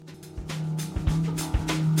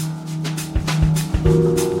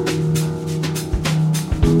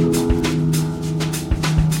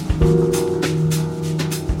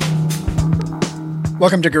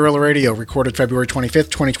Welcome to Guerrilla Radio, recorded February 25th,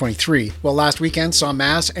 2023. Well, last weekend saw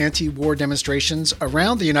mass anti-war demonstrations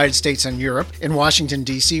around the United States and Europe. In Washington,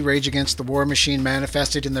 D.C., Rage Against the War Machine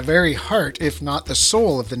manifested in the very heart, if not the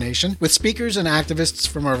soul of the nation, with speakers and activists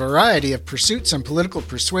from a variety of pursuits and political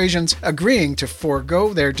persuasions agreeing to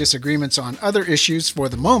forego their disagreements on other issues for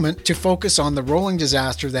the moment to focus on the rolling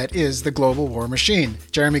disaster that is the global war machine.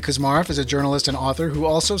 Jeremy Kuzmarov is a journalist and author who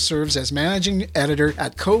also serves as managing editor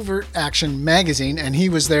at Covert Action magazine, and he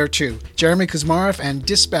was there too. Jeremy Kuzmarov and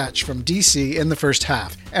Dispatch from D.C. in the first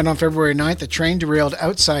half. And on February 9th, the train derailed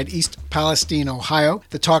outside East Palestine, Ohio.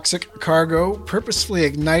 The toxic cargo purposefully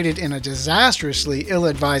ignited in a disastrously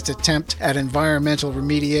ill-advised attempt at environmental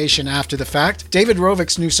remediation after the fact. David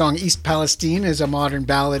Rovick's new song East Palestine is a modern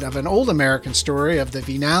ballad of an old American story of the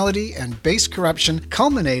venality and base corruption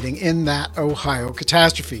culminating in that Ohio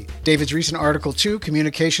catastrophe. David's recent article, too,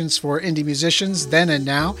 Communications for Indie Musicians, Then and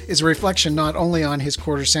Now, is a reflection not only on his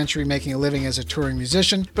quarter-century making a living as a touring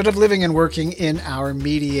musician, but of living and working in our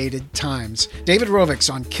mediated times. David Rovick's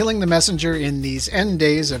on Killing the Messenger in these end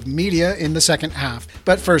days of media in the second half.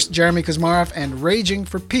 But first, Jeremy Kuzmarov and Raging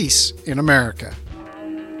for Peace in America.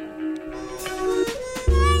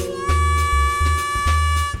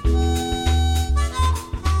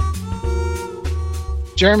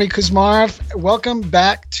 Jeremy Kuzmarov, welcome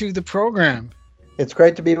back to the program. It's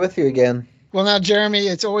great to be with you again. Well, now, Jeremy,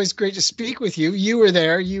 it's always great to speak with you. You were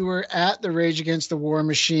there. You were at the Rage Against the War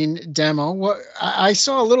Machine demo. I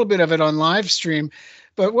saw a little bit of it on live stream,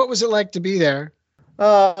 but what was it like to be there?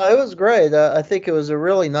 It was great. I think it was a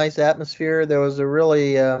really nice atmosphere. There was a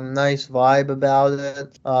really nice vibe about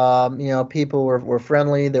it. People were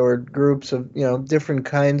friendly. There were groups of, different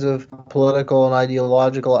kinds of political and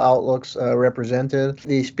ideological outlooks represented.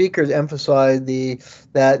 The speakers emphasized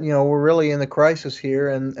that we're really in a crisis here,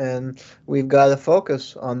 and we've got to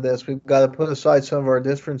focus on this. We've got to put aside some of our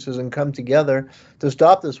differences and come together to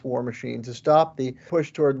stop this war machine, to stop the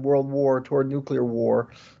push toward world war, toward nuclear war.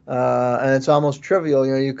 And it's almost trivial.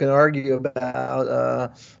 You can argue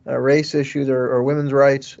about race issues or women's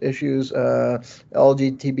rights issues,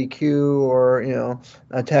 LGBTQ, or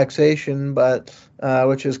taxation, but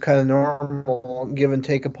which is kind of normal give and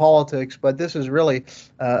take of politics. But this is really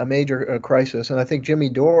a major crisis. And I think Jimmy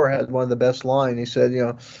Dore had one of the best lines. He said,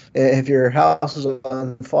 if your house is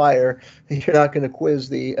on fire, you're not going to quiz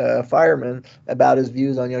the fireman about his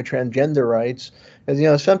views on transgender rights.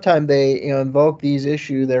 Because sometimes they invoke these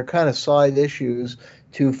issues. They're kind of side issues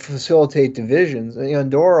to facilitate divisions.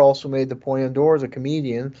 And Dore also made the point. Dore is a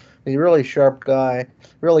comedian. He's a really sharp guy,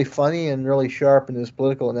 really funny and really sharp in his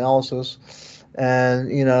political analysis.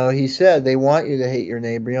 And he said they want you to hate your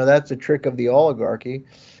neighbor. That's a trick of the oligarchy.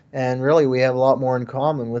 And really, we have a lot more in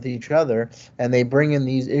common with each other. And they bring in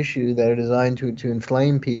these issues that are designed to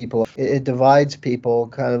inflame people. It divides people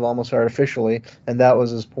kind of almost artificially. And that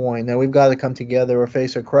was his point. Now, we've got to come together. We're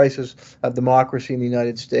facing a crisis of democracy in the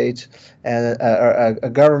United States and a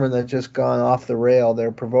government that's just gone off the rail.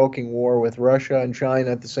 They're provoking war with Russia and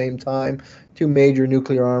China at the same time, two major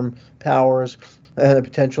nuclear armed powers, and a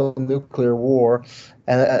potential nuclear war.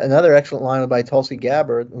 And another excellent line was by Tulsi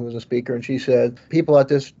Gabbard, who was a speaker, and she said, people at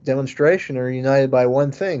this demonstration are united by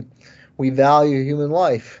one thing. We value human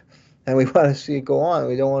life, and we want to see it go on.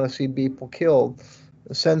 We don't want to see people killed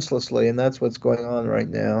senselessly, and that's what's going on right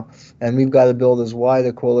now. And we've got to build as wide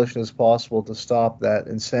a coalition as possible to stop that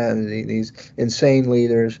insanity, these insane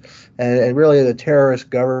leaders, and really the terrorist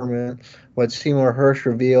government. What Seymour Hersh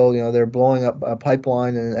revealed, they're blowing up a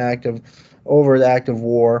pipeline in an overt act of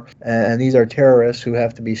war, and these are terrorists who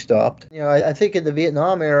have to be stopped. I think in the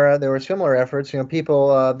Vietnam era, there were similar efforts. People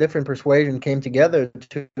of different persuasion came together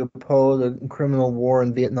to oppose a criminal war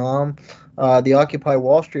in Vietnam. The Occupy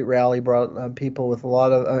Wall Street rally brought people with a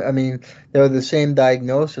lot of, they were the same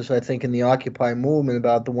diagnosis, I think, in the Occupy movement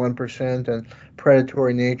about the 1% and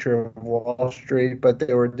predatory nature of Wall Street, but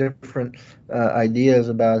there were different ideas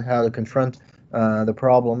about how to confront the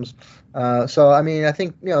problems. I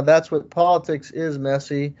think, that's what politics is,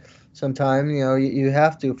 messy. Sometimes, you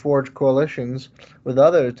have to forge coalitions with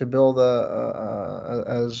others to build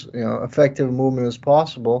as effective movement as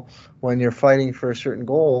possible when you're fighting for a certain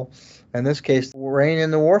goal. In this case, rein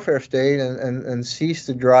in the warfare state and cease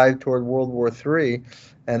to drive toward World War III.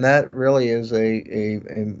 And that really is a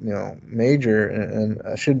major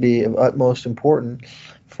and should be of utmost importance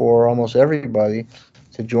for almost everybody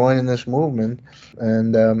to join in this movement.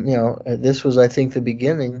 And this was, I think, the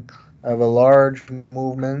beginning of a large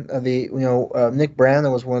movement. Nick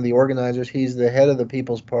Brandon was one of the organizers. He's the head of the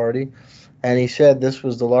People's Party, and he said this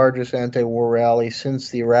was the largest anti-war rally since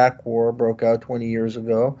the Iraq War broke out 20 years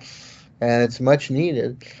ago. and it's much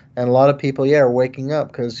needed. And a lot of people, yeah, are waking up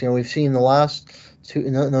because we've seen the last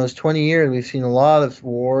in those 20 years, we've seen a lot of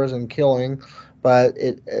wars and killing, but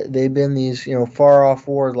they've been these far off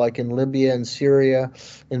wars like in Libya and Syria,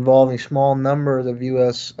 involving small numbers of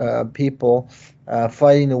U.S. People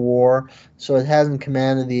fighting the war. So it hasn't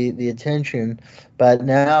commanded the attention. But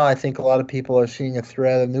now I think a lot of people are seeing a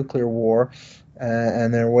threat of nuclear war,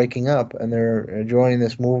 and they're waking up and they're joining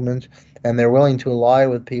this movement, and they're willing to ally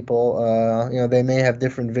with people. They may have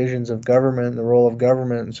different visions of government, the role of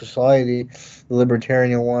government in society. The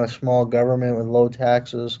libertarian will want a small government with low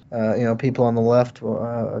taxes. People on the left will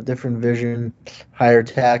a different vision, higher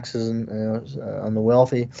taxes on the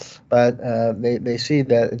wealthy. But they see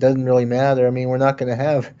that it doesn't really matter. I mean, we're not going to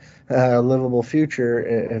have a livable future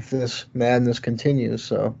if this madness continues.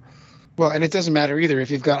 So. Well, and it doesn't matter either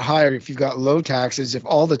if you've got high or if you've got low taxes, if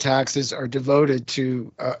all the taxes are devoted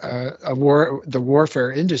to the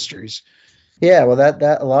warfare industries. Yeah, well, that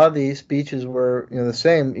a lot of these speeches were the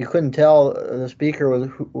same. You couldn't tell the speaker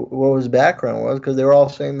what his background was because they were all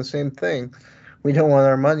saying the same thing. We don't want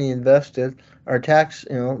our money invested, our tax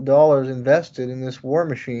dollars invested in this war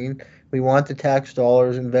machine. We want the tax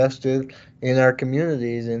dollars invested in our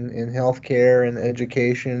communities, in healthcare and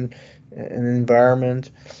education and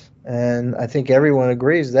environment. And I think everyone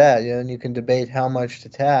agrees that, and you can debate how much to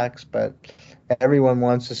tax, but everyone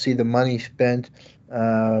wants to see the money spent,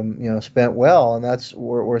 spent well. And that's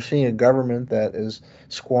we're seeing a government that is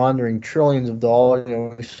squandering trillions of dollars.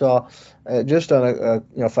 We saw just on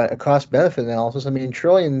a cost-benefit analysis. I mean,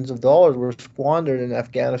 trillions of dollars were squandered in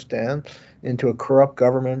Afghanistan into a corrupt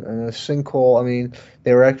government and a sinkhole. I mean,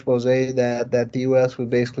 they were expose that the U.S. was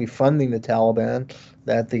basically funding the Taliban,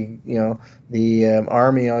 that the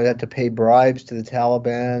army had to pay bribes to the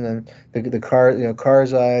Taliban, and the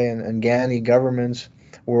Karzai and Ghani governments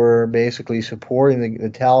were basically supporting the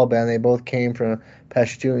Taliban. They both came from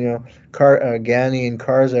Pashtun. Ghani and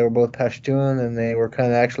Karzai were both Pashtun, and they were kind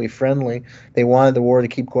of actually friendly. They wanted the war to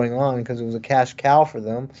keep going on because it was a cash cow for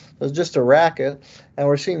them. It was just a racket, and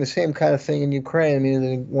we're seeing the same kind of thing in Ukraine. I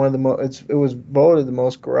mean, one of the it was voted the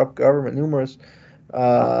most corrupt government. Numerous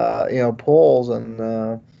polls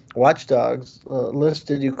and watchdogs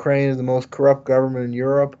listed Ukraine as the most corrupt government in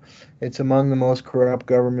Europe. It's among the most corrupt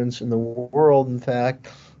governments in the world, in fact.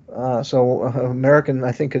 So American,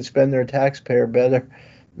 I think, could spend their taxpayer better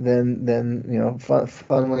than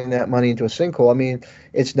funneling that money into a sinkhole. I mean,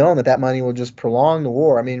 it's known that money will just prolong the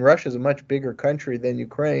war. I mean, Russia's a much bigger country than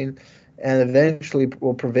Ukraine, and eventually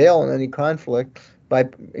will prevail in any conflict by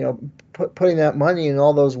putting that money in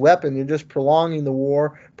all those weapons. You're just prolonging the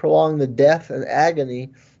war, prolonging the death and agony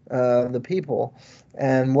of the people.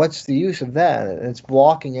 And what's the use of that? It's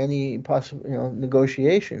blocking any possible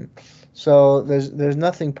negotiation. So there's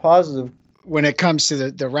nothing positive when it comes to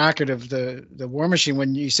the racket of the war machine.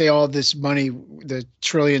 When you say all this money, the $1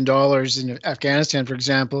 trillion in Afghanistan, for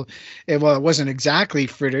example, it wasn't exactly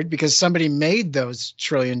frittered because somebody made those $1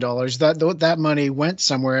 trillion. That money went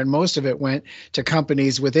somewhere, and most of it went to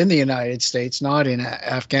companies within the United States, not in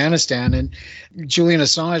Afghanistan. And Julian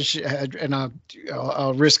Assange and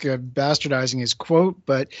I'll risk bastardizing his quote,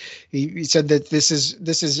 but he said that this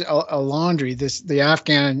is a laundry. The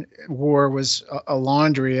Afghan war was a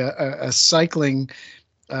laundry, a cycling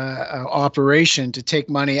operation to take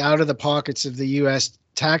money out of the pockets of the U.S.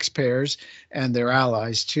 taxpayers and their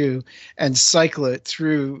allies too, and cycle it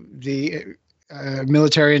through the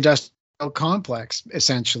military-industrial complex,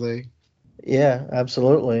 essentially. Yeah,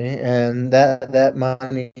 absolutely. And that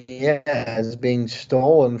money, is being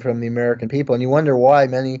stolen from the American people. And you wonder why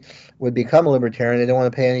many would become a libertarian. They don't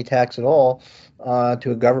want to pay any tax at all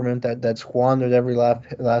to a government that squandered every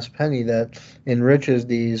last penny, that enriches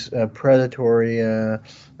these predatory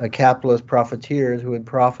capitalist profiteers who would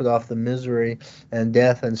profit off the misery and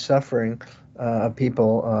death and suffering of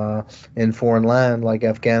people in foreign land like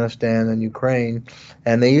Afghanistan and Ukraine.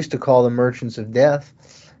 And they used to call them merchants of death.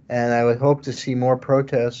 And I would hope to see more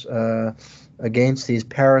protests against these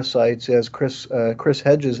parasites, as Chris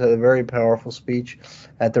Hedges had a very powerful speech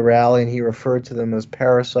at the rally, and he referred to them as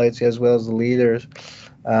parasites as well as the leaders.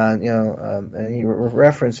 And he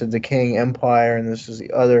referenced the decaying empire, and this is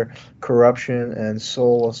the utter corruption and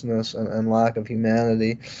soullessness and lack of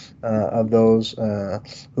humanity of those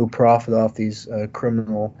who profit off these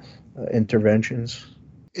criminal interventions.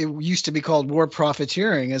 It used to be called war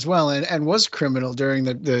profiteering as well, and was criminal during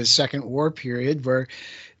the Second War period, where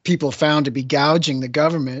people found to be gouging the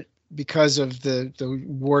government because of the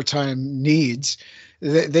wartime needs.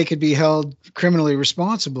 They could be held criminally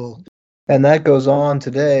responsible. And that goes on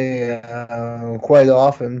today quite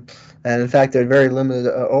often. And in fact, there's very limited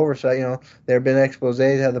oversight. There have been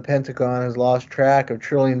exposés how the Pentagon has lost track of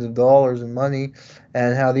trillions of dollars in money,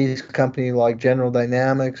 and how these companies like General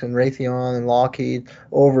Dynamics and Raytheon and Lockheed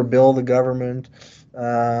overbill the government.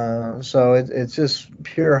 So it's just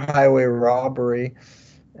pure highway robbery.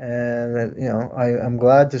 And I'm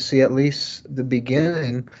glad to see at least the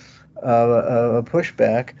beginning of a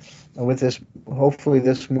pushback with this. Hopefully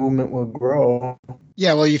this movement will grow.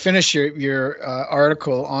 Yeah, well, you finish your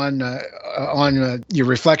article on your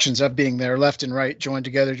reflections of being there, left and right joined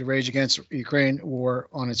together to rage against Ukraine war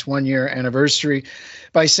on its 1 year anniversary,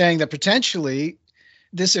 by saying that potentially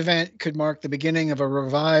this event could mark the beginning of a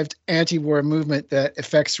revived anti-war movement that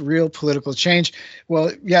affects real political change.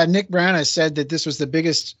 Well, yeah, Nick Brown has said that this was the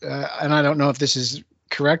biggest, and I don't know if this is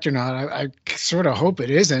correct or not. I sort of hope it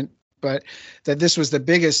isn't, but that this was the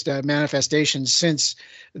biggest manifestation since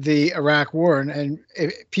the Iraq War. And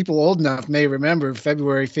people old enough may remember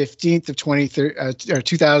February 15th of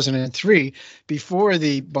 2003, before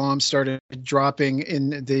the bombs started dropping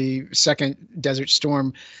in the second Desert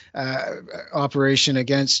Storm operation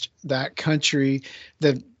against that country.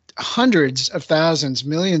 The hundreds of thousands,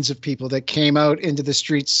 millions of people that came out into the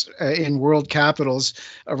streets in world capitals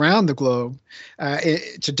around the globe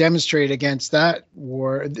to demonstrate against that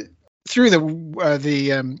war. Through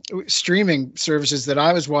the streaming services that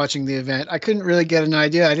I was watching the event, I couldn't really get an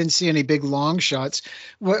idea. I didn't see any big long shots.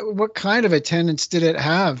 What kind of attendance did it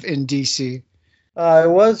have in DC? It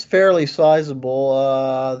was fairly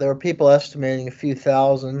sizable. There were people estimating a few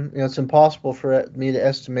thousand. It's impossible for me to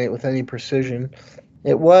estimate with any precision.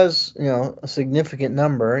 It was, a significant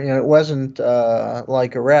number. It wasn't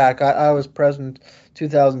like Iraq. I was present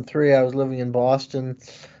 2003. I was living in Boston,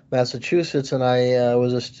 Massachusetts, and I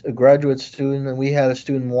was a graduate student, and we had a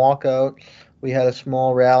student walkout. We had a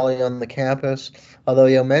small rally on the campus,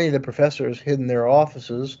 although many of the professors hid in their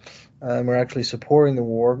offices and were actually supporting the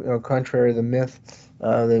war, contrary to the myth.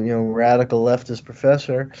 The radical leftist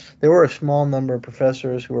professor. There were a small number of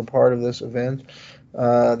professors who were part of this event.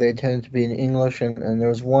 They tended to be in English, and there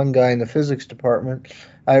was one guy in the physics department.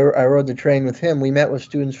 I rode the train with him. We met with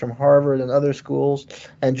students from Harvard and other schools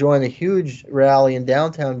and joined a huge rally in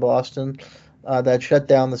downtown Boston that shut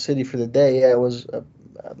down the city for the day. Yeah, it was,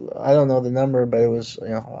 I don't know the number, but it was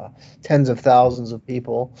tens of thousands of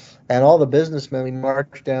people. And all the businessmen, we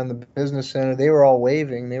marched down the business center. They were all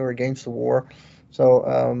waving. They were against the war. So,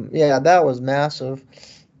 that was massive.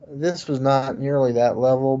 This was not nearly that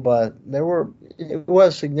level, but it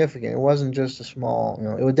was significant. It wasn't just a small,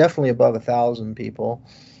 it was definitely above 1,000 people.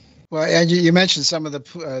 Well, and you mentioned some of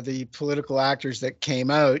the political actors that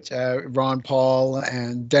came out, Ron Paul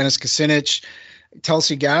and Dennis Kucinich,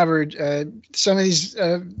 Tulsi Gabbard. Some of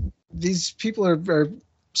these people are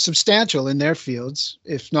substantial in their fields,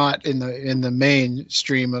 if not in the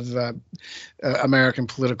mainstream of American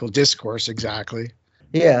political discourse. Exactly.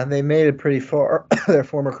 Yeah, they made it pretty far. They're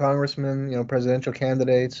former congressmen, presidential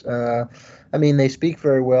candidates. They speak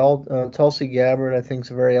very well. Tulsi Gabbard, I think,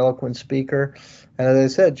 is a very eloquent speaker. And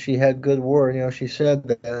as I said, she had good word. She said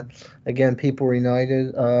that, again, people were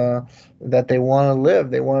united, that they want to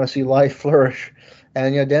live. They want to see life flourish.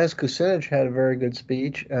 And, Dennis Kucinich had a very good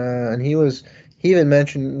speech. And he even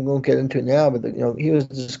mentioned, we won't get into it now, but, he was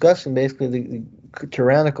discussing basically the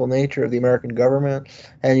tyrannical nature of the American government,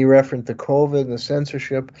 and you referenced the COVID and the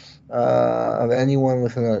censorship of anyone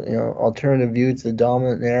with an alternative view to the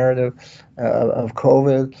dominant narrative of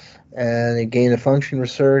COVID, and the gain of function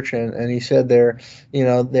research, and he said they're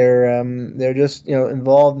just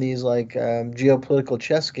involved in these like geopolitical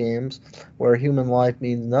chess games where human life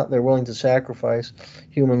means nothing. They're willing to sacrifice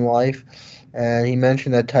human life, and he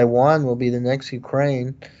mentioned that Taiwan will be the next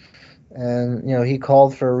Ukraine. And he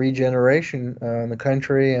called for regeneration in the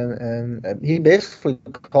country, and he basically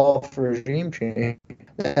called for regime change.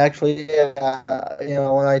 Actually,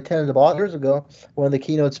 when I attended Boston years ago, one of the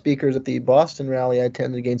keynote speakers at the Boston rally I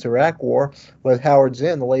attended against Iraq War was Howard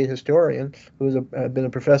Zinn, the late historian, who's been a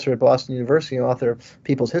professor at Boston University and author of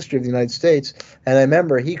People's History of the United States. And I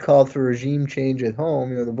remember he called for regime change at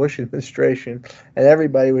home, the Bush administration, and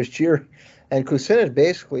everybody was cheering. And Kucinich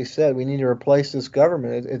basically said, we need to replace this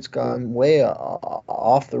government. It's gone way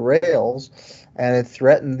off the rails, and it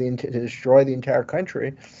threatened to destroy the entire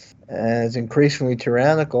country. And it's increasingly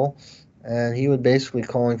tyrannical. And he was basically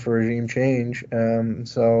calling for regime change.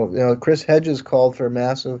 Chris Hedges called for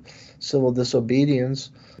massive civil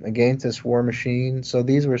disobedience against this war machine. So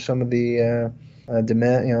these were some of the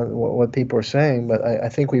demand, what people are saying. But I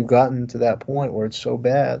think we've gotten to that point where it's so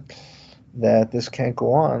bad that this can't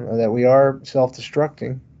go on, or that we are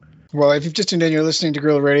self-destructing. Well, if you've just tuned in, you're listening to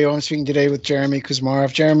Guerrilla Radio. I'm speaking today with Jeremy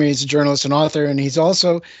Kuzmarov. Jeremy is a journalist and author, and he's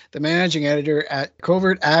also the managing editor at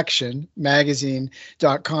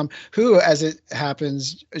covertactionmagazine.com, who, as it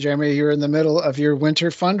happens, Jeremy, you're in the middle of your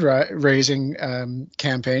winter fundraising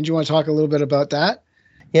campaign. Do you want to talk a little bit about that?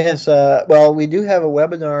 Yes, well, we do have a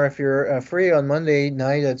webinar if you're free on Monday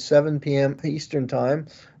night at 7 p.m. Eastern Time.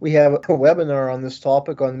 We have a webinar on this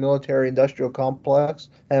topic on the military-industrial complex,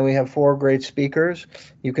 and we have 4 great speakers.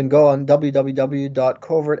 You can go on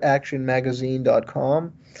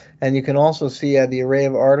www.covertactionmagazine.com, and you can also see the array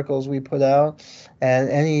of articles we put out, and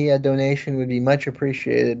any donation would be much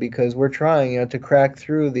appreciated because we're trying to crack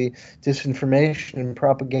through the disinformation and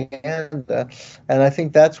propaganda. And I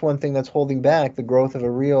think that's one thing that's holding back the growth of a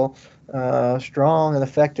real strong and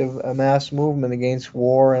effective mass movement against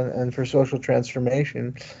war and for social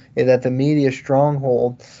transformation, is that the media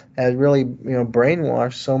stronghold has really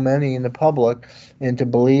brainwashed so many in the public into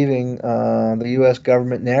believing the U.S.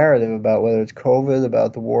 government narrative about whether it's COVID,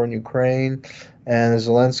 about the war in Ukraine, and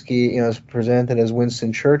Zelensky, is presented as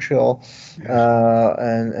Winston Churchill,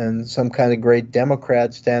 and some kind of great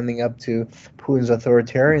Democrat standing up to Putin's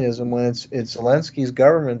authoritarianism, when it's Zelensky's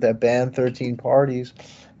government that banned 13 parties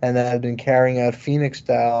and that have been carrying out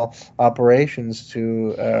Phoenix-style operations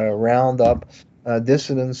to round up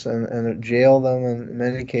dissidents and jail them, and in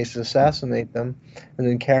many cases assassinate them, and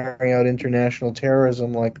then carrying out international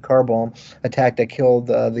terrorism like the car bomb attack that killed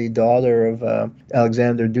the daughter of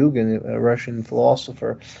Alexander Dugin, a Russian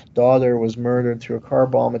philosopher. Daughter was murdered through a car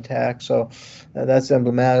bomb attack. So that's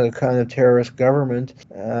emblematic of the kind of terrorist government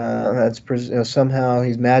that's somehow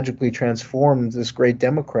he's magically transformed into this great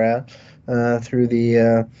Democrat through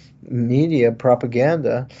the media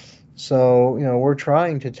propaganda. So, we're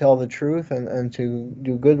trying to tell the truth and to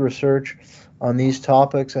do good research on these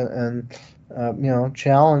topics and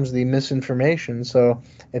challenge the misinformation. So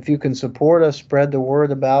if you can support us, spread the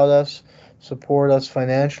word about us, support us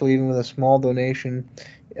financially, even with a small donation,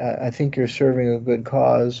 I think you're serving a good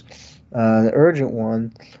cause, an urgent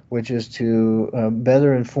one, which is to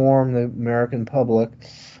better inform the American public.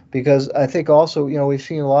 Because I think also, we've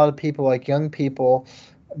seen a lot of people, like young people,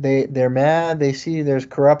 they're mad, they see there's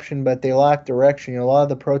corruption, but they lack direction. A lot of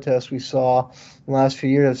the protests we saw in the last few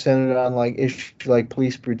years have centered on like issues like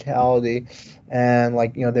police brutality, and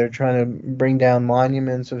they're trying to bring down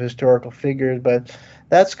monuments of historical figures, but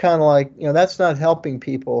that's kind of like, that's not helping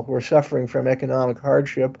people who are suffering from economic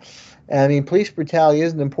hardship. And I mean, police brutality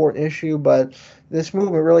is an important issue, but this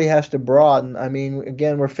movement really has to broaden. I mean,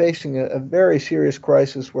 again, we're facing a very serious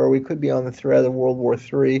crisis where we could be on the threat of World War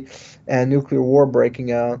III and nuclear war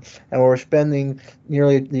breaking out, and we're spending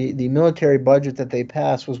nearly the military budget that they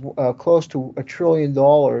passed was close to $1 trillion.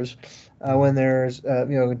 When there's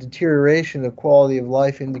deterioration of quality of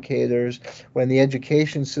life indicators, when the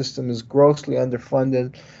education system is grossly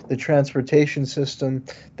underfunded, the transportation system,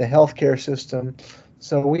 the healthcare system.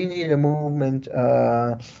 So we need a movement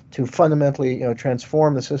to fundamentally,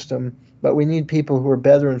 transform the system, but we need people who are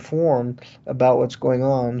better informed about what's going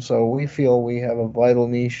on. So we feel we have a vital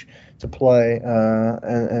niche to play,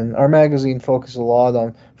 and our magazine focuses a lot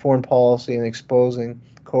on foreign policy and exposing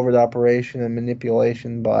covert operation and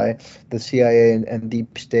manipulation by the CIA and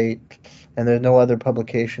deep state. And there's no other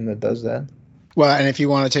publication that does that. Well, and if you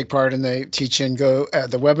want to take part in the teach-in, the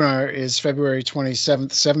webinar is February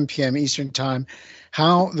 27th, 7 p.m. Eastern Time.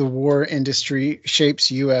 How the war industry shapes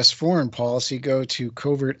U.S. foreign policy. Go to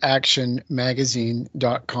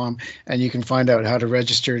covertactionmagazine.com, and you can find out how to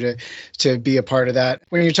register to be a part of that.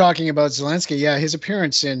 When you're talking about Zelensky, his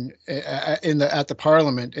appearance at the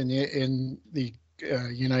Parliament in the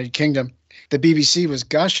United Kingdom, the BBC was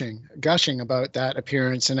gushing about that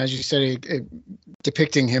appearance, and as you said,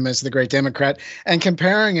 depicting him as the great Democrat and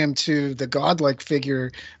comparing him to the godlike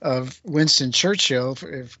figure of Winston Churchill,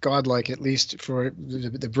 if godlike at least for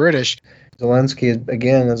the British. Zelensky,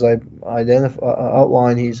 again, as I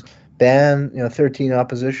outlined, he's banned 13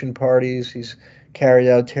 opposition parties. He's carried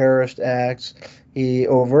out terrorist acts. He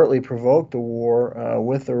overtly provoked the war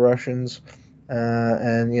with the Russians.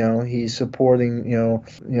 And he's supporting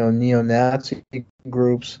neo-Nazi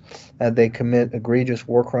groups, and they commit egregious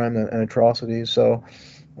war crimes and atrocities. So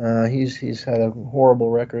he's had a horrible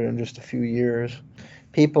record in just a few years.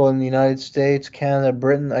 People in the United States, Canada,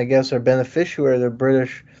 Britain, I guess, are beneficiaries of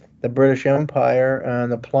the British Empire and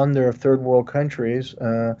the plunder of third world countries.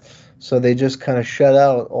 So they just kind of shut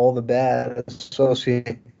out all the bad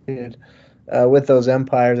associated with those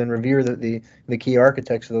empires and revere the key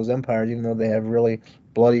architects of those empires, even though they have really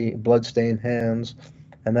bloody, blood-stained hands,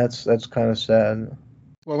 and that's kind of sad.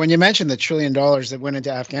 Well, when you mentioned the $1 trillion that went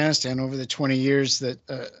into Afghanistan over the 20 years that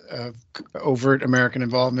of overt American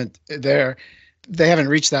involvement there, they haven't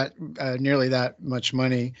reached that nearly that much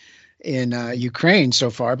money in Ukraine so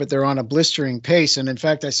far, but they're on a blistering pace. And in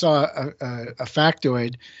fact, I saw a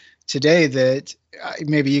factoid today that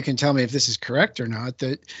maybe you can tell me if this is correct or not,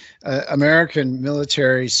 that American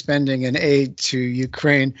military spending and aid to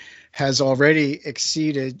Ukraine has already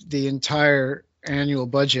exceeded the entire annual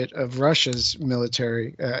budget of Russia's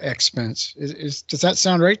military expense. Does that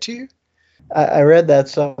sound right to you? I read that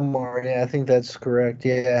somewhere. Yeah, I think that's correct.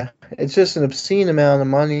 Yeah, it's just an obscene amount of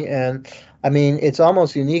money, and I mean, it's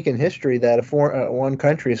almost unique in history that one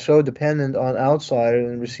country is so dependent on outsiders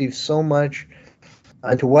and receives so much.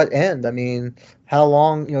 And to what end? I mean, how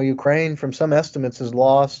long? Ukraine, from some estimates, has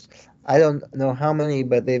lost. I don't know how many,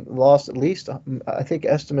 but they've lost at least, I think,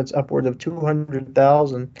 estimates upward of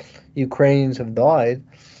 200,000 Ukrainians have died.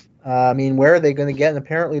 I mean, where are they going to get? And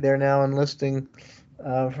apparently, they're now enlisting.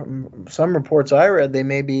 From some reports I read, they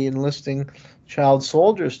may be enlisting child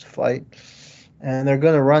soldiers to fight, and they're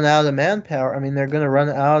going to run out of manpower. I mean, they're going to run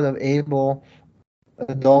out of able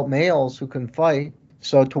adult males who can fight.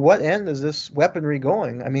 So to what end is this weaponry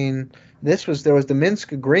going? I mean, there was the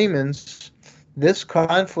Minsk agreements. This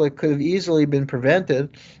conflict could have easily been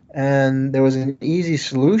prevented, and there was an easy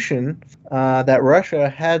solution that Russia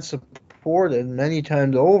had supported many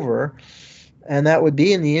times over, and that would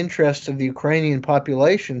be in the interest of the Ukrainian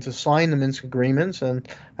population to sign the Minsk agreements. And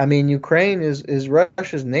I mean, Ukraine is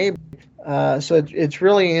Russia's neighbor. So it's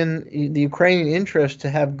really in the Ukrainian interest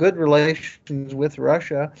to have good relations with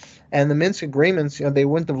Russia. And the Minsk agreements, they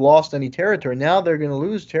wouldn't have lost any territory. Now they're going to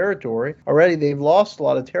lose territory. Already they've lost a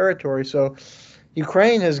lot of territory. So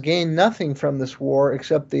Ukraine has gained nothing from this war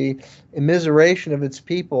except the immiseration of its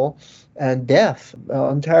people and death.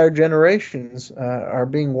 Entire generations are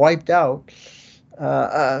being wiped out.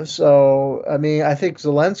 So, I mean, I think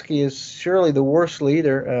Zelensky is surely the worst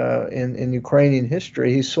leader in Ukrainian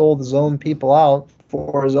history. He sold his own people out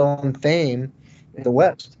for his own fame in the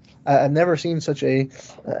West. I've never seen such a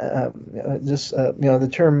the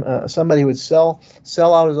term somebody who would sell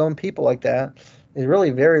out his own people like that is really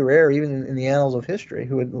very rare, even in the annals of history,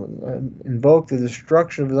 who would invoke the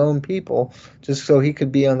destruction of his own people just so he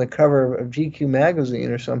could be on the cover of GQ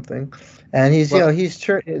magazine or something. And what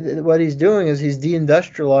he's doing is he's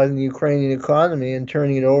deindustrializing the Ukrainian economy and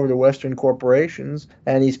turning it over to Western corporations.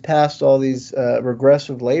 And he's passed all these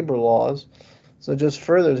regressive labor laws. So it just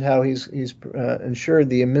furthers how he's ensured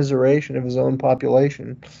the immiseration of his own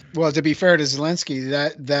population. Well, to be fair to Zelensky,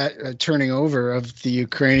 that turning over of the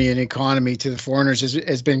Ukrainian economy to the foreigners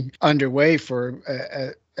has been underway for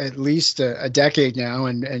at least a decade now,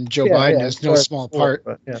 and Joe Biden has no small part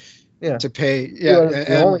to pay. Yeah,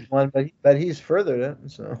 the only one, but he's furthered it.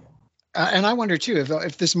 So. And I wonder, too,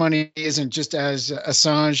 if this money isn't just, as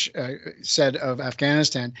Assange said of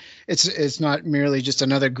Afghanistan, it's not merely just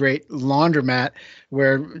another great laundromat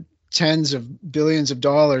where tens of billions of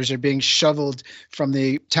dollars are being shoveled from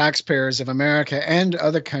the taxpayers of America and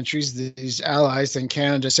other countries, these allies, and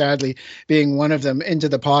Canada, sadly, being one of them, into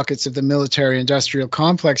the pockets of the military-industrial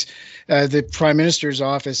complex. The Prime Minister's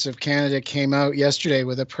Office of Canada came out yesterday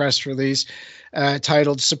with a press release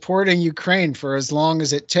titled "Supporting Ukraine for as Long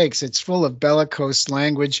as It Takes." It's full of bellicose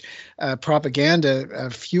language,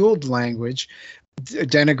 propaganda-fueled language,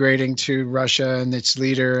 denigrating to Russia and its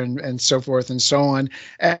leader and so forth and so on.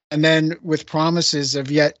 And then with promises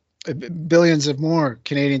of yet billions of more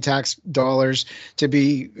Canadian tax dollars to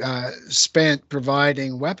be spent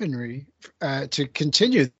providing weaponry to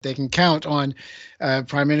continue. They can count on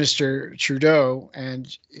Prime Minister Trudeau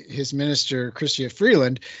and his minister, Chrystia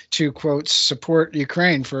Freeland, to, quote, support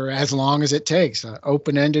Ukraine for as long as it takes. An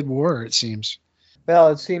open-ended war, it seems. Well,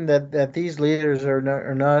 it seemed that these leaders are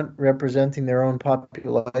not representing their own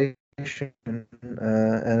population,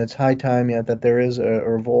 and it's high time that there is a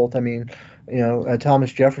revolt. I mean,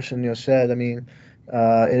 Thomas Jefferson, said, I mean,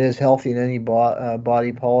 it is healthy in any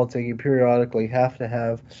body politic. You periodically have to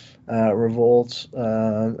have revolts.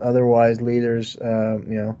 Otherwise, leaders,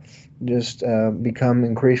 just become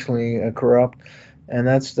increasingly corrupt. And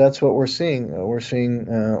that's what we're seeing. We're seeing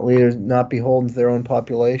leaders not beholden to their own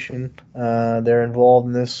population. They're involved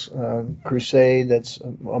in this crusade that's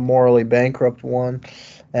a morally bankrupt one.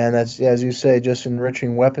 And that's, as you say, just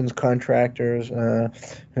enriching weapons contractors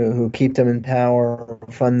who keep them in power,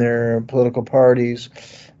 fund their political parties.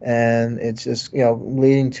 And it's just,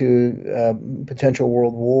 leading to potential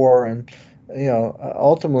world war. And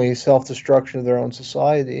ultimately self-destruction of their own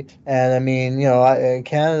society. And I mean,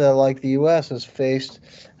 Canada, like the U.S., has faced.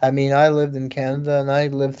 I mean, I lived in Canada and I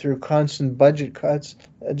lived through constant budget cuts,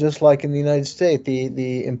 just like in the United States.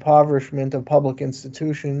 The impoverishment of public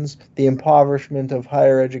institutions, the impoverishment of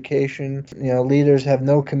higher education. Leaders have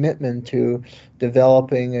no commitment to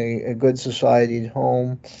developing a good society at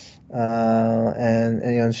home. And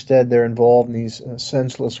instead they're involved in these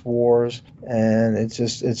senseless wars, and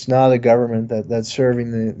it's not a government that's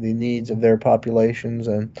serving the needs of their populations,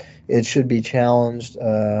 and it should be challenged.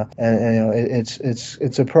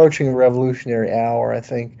 It's approaching a revolutionary hour, I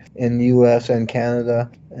think, in the U.S. and Canada.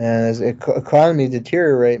 And as the economy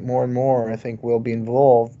deteriorate more and more, I think we'll be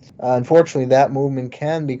involved. Unfortunately, that movement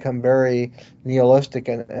can become very nihilistic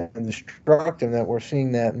and destructive. That we're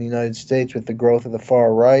seeing that in the United States with the growth of the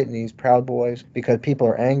far right and these Proud Boys, because people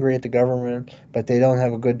are angry at the government, but they don't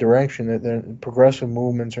have a good direction. The progressive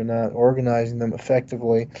movements are not organizing them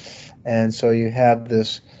effectively, and so you have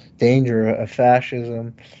this danger of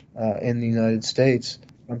fascism in the United States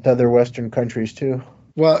and other Western countries too.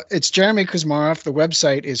 Well, it's Jeremy Kuzmarov. The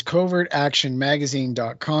website is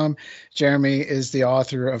covertactionmagazine.com. Jeremy is the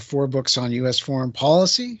author of 4 books on U.S. foreign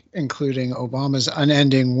policy, including Obama's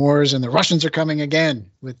Unending Wars and The Russians Are Coming Again,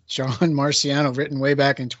 with John Marciano, written way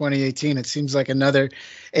back in 2018. It seems like another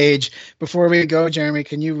age. Before we go, Jeremy,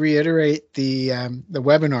 can you reiterate the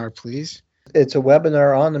webinar, please? It's a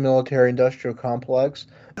webinar on the military-industrial complex,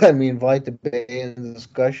 and we invite debate and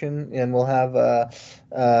discussion, and we'll have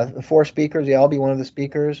 4 speakers. Yeah, I'll be one of the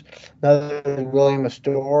speakers. Another is William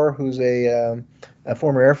Astor, who's a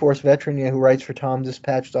former Air Force veteran who writes for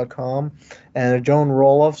TomDispatch.com, and Joan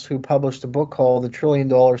Roloffs, who published a book called The $1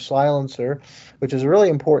 Trillion Silencer, which is a really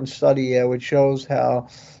important study which shows how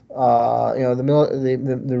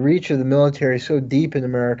the reach of the military is so deep in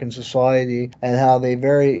American society, and how they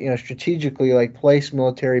very strategically place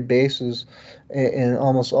military bases in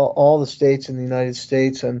almost all the states in the United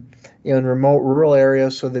States, and in remote rural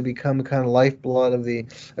areas, so they become kind of lifeblood of the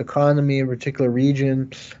economy in a particular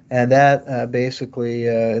region, and that basically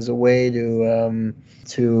is a way to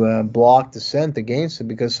block dissent against it,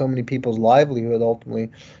 because so many people's livelihood ultimately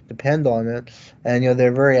depend on it. And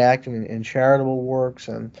they're very active in charitable works,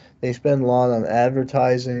 and they spend a lot on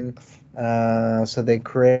advertising, so they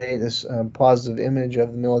create this positive image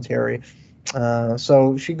of the military.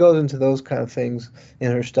 So she goes into those kind of things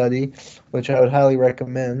in her study, which I would highly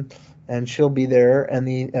recommend, and she'll be there. And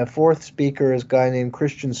the 4th speaker is a guy named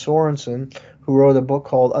Christian Sorensen, who wrote a book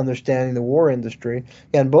called Understanding the War Industry.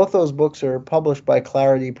 And both those books are published by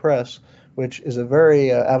Clarity Press, which is a very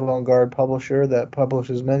avant-garde publisher that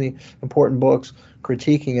publishes many important books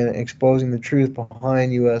critiquing and exposing the truth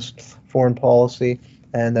behind U.S. foreign policy,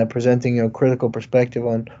 and presenting a critical perspective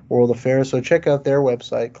on world affairs. So check out their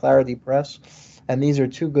website, Clarity Press. And these are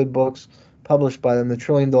 2 good books published by them, The $1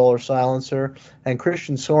 Trillion Silencer and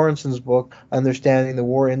Christian Sorensen's book, Understanding the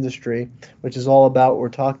War Industry, which is all about what we're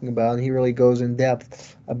talking about. And he really goes in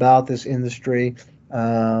depth about this industry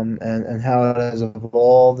and how it has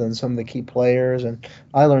evolved and some of the key players. And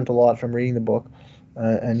I learned a lot from reading the book,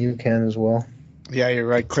 and you can as well. Yeah, you're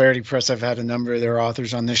right. Clarity Press, I've had a number of their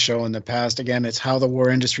authors on this show in the past. Again, it's How the War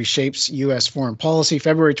Industry Shapes U.S. Foreign Policy,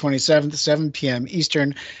 February 27th, 7 p.m.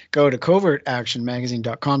 Eastern. Go to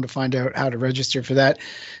covertactionmagazine.com to find out how to register for that.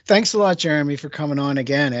 Thanks a lot, Jeremy, for coming on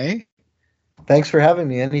again, eh? Thanks for having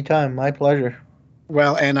me. Anytime. My pleasure.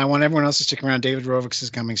 Well, and I want everyone else to stick around. David Rovics is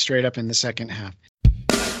coming straight up in the second half.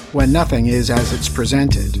 When nothing is as it's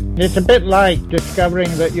presented. It's a bit like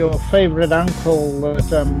discovering that your favourite uncle that's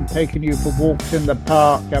taken you for walks in the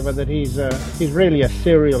park, that he's really a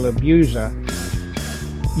serial abuser.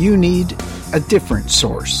 You need a different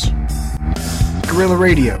source. Guerrilla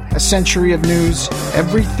Radio, a century of news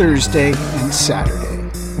every Thursday and Saturday.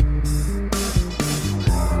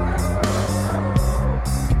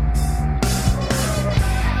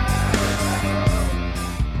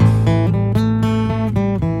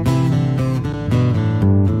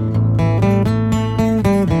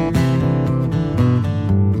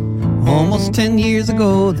 Almost 10 years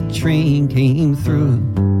ago, the train came through.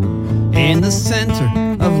 In the center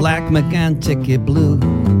of Lac-Mégantic it blew.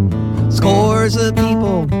 Scores of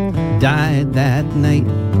people died that night.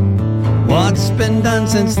 What's been done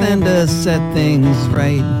since then to set things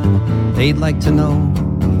right? They'd like to know.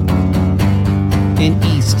 In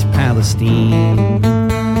East Palestine,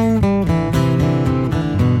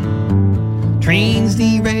 trains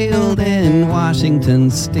derailed in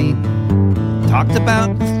Washington state. Talked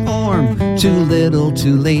about reform, too little,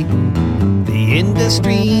 too late. The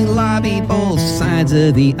industry lobby both sides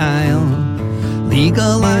of the aisle.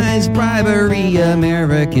 Legalize bribery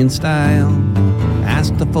American style.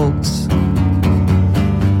 Ask the folks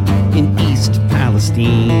in East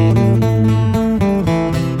Palestine.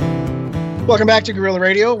 Welcome back to Guerrilla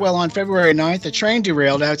Radio. Well, on February 9th, a train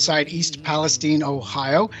derailed outside East Palestine,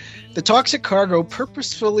 Ohio. The toxic cargo,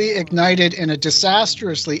 purposefully ignited in a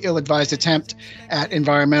disastrously ill-advised attempt at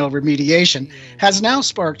environmental remediation, has now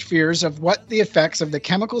sparked fears of what the effects of the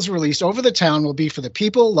chemicals released over the town will be for the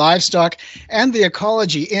people, livestock, and the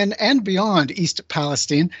ecology in and beyond East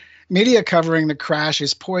Palestine. Media covering the crash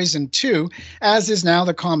is poisoned too, as is now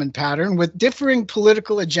the common pattern, with differing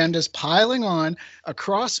political agendas piling on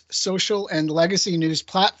across social and legacy news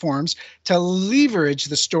platforms to leverage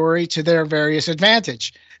the story to their various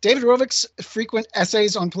advantage. David Rovich's frequent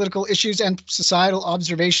essays on political issues and societal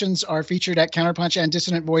observations are featured at Counterpunch and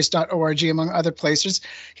DissidentVoice.org, among other places.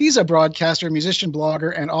 He's a broadcaster, musician,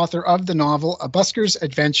 blogger, and author of the novel A Busker's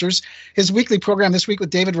Adventures. His weekly program, This Week with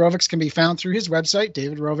David Rovichs, can be found through his website,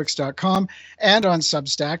 davidrovichs.com, and on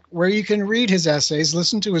Substack, where you can read his essays,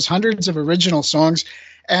 listen to his hundreds of original songs,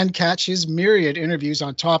 and catch his myriad interviews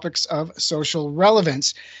on topics of social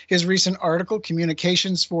relevance. His recent article,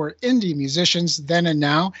 Communications for Indie Musicians Then and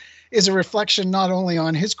Now, is a reflection not only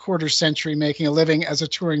on his quarter century making a living as a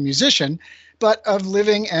touring musician, but of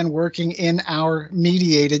living and working in our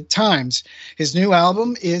mediated times. His new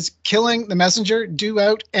album is Killing the Messenger, due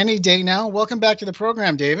out any day now. Welcome back to the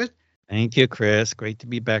program, David. Thank you, Chris. Great to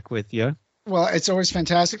be back with you. Well, it's always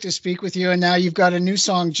fantastic to speak with you. And now you've got a new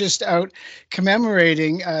song just out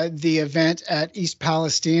commemorating the event at East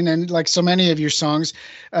Palestine. And like so many of your songs,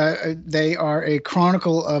 they are a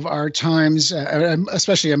chronicle of our times,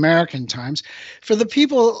 especially American times. For the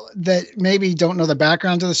people that maybe don't know the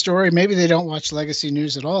background to the story, maybe they don't watch legacy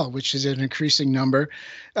news at all, which is an increasing number.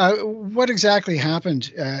 What exactly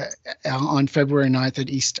happened on February 9th at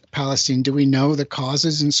East Palestine? Do we know the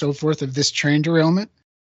causes and so forth of this train derailment?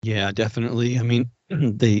 Yeah, definitely. I mean,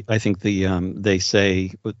 they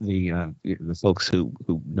say the folks who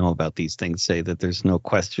know about these things say that there's no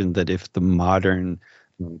question that if the modern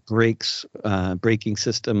braking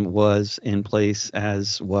system was in place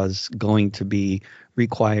as was going to be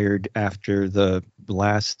required after the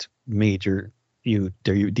last major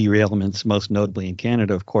derailments, most notably in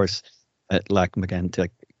Canada, of course, at Lac-Mégantic,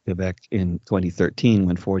 Quebec in 2013,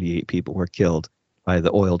 when 48 people were killed by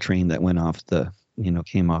the oil train that went off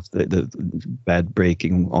came off the bad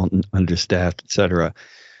braking, understaffed, etc.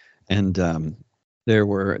 And there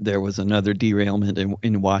was another derailment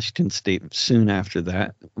in Washington State soon after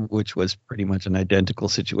that, which was pretty much an identical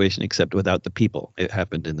situation except without the people. It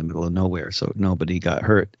happened in the middle of nowhere, so nobody got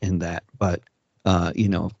hurt in that. But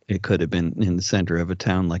it could have been in the center of a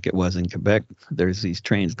town like it was in Quebec. There's these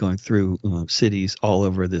trains going through cities all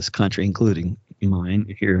over this country, including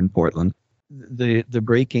mine here in Portland. The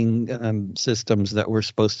braking systems that were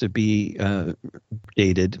supposed to be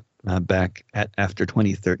updated back after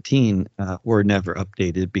 2013 were never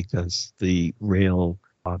updated because the rail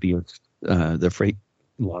lobbyists, the freight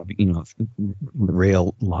lobby,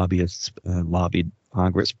 rail lobbyists lobbied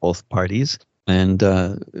Congress, both parties, and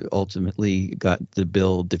ultimately got the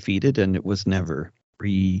bill defeated, and it was never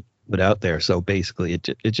put out there. So basically,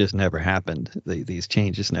 it just never happened. These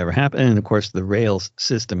changes never happened. And of course, the rail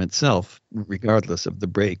system itself, regardless of the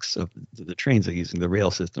brakes of the trains are using, the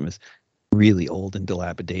rail system is really old and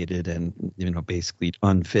dilapidated and, basically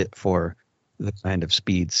unfit for the kind of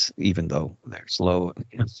speeds, even though they're slow,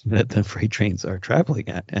 that the freight trains are traveling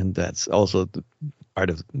at. And that's also part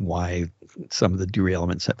of why some of the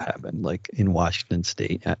derailments have happened, like in Washington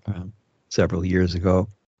State several years ago.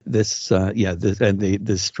 This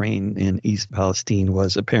train in East Palestine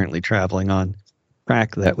was apparently traveling on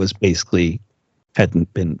track that was basically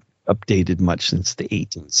hadn't been updated much since the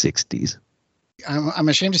 1860s. I'm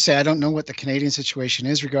ashamed to say I don't know what the Canadian situation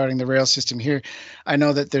is regarding the rail system here. I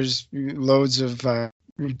know that there's loads of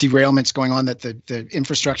derailments going on, that the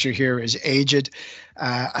infrastructure here is aged.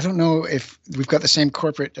 I don't know if we've got the same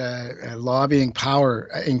corporate lobbying power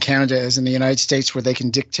in Canada as in the United States, where they can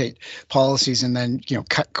dictate policies and then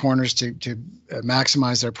cut corners to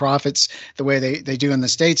maximize their profits the way they do in the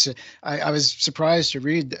States. I was surprised to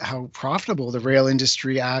read how profitable the rail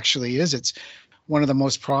industry actually is. It's one of the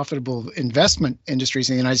most profitable investment industries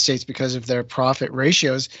in the United States because of their profit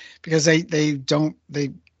ratios, because they don't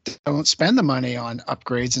spend the money on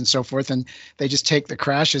upgrades and so forth, and they just take the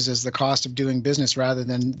crashes as the cost of doing business rather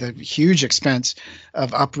than the huge expense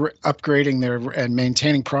of upgrading and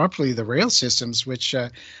maintaining properly the rail systems, which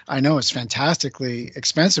I know is fantastically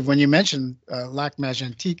expensive. When you mentioned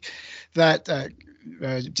Lac-Mégantic, that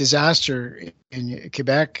disaster in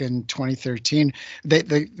Quebec in 2013,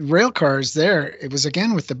 the rail cars there, it was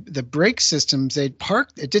again with the brake systems. They'd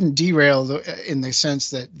parked. It didn't derail in the sense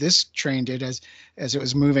that this train did as it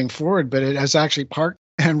was moving forward, but it has actually parked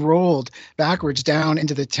and rolled backwards down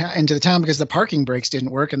into the town because the parking brakes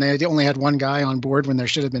didn't work, and they only had one guy on board when there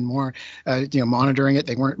should have been more, monitoring it.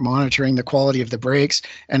 They weren't monitoring the quality of the brakes,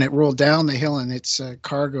 and it rolled down the hill, and its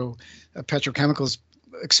cargo petrochemicals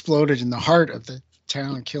exploded in the heart of the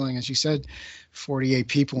town, killing, as you said, 48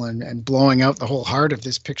 people and blowing out the whole heart of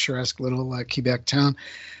this picturesque little Quebec town.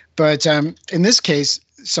 But in this case,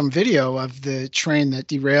 some video of the train that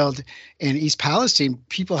derailed in East Palestine,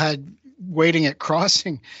 people had waiting at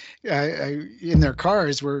crossing in their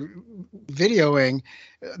cars were videoing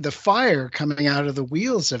the fire coming out of the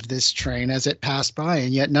wheels of this train as it passed by,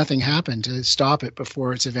 and yet nothing happened to stop it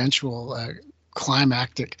before its eventual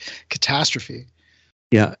climactic catastrophe.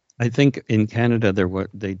 Yeah, I think in Canada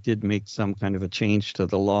they did make some kind of a change to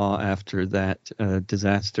the law after that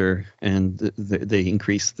disaster, and they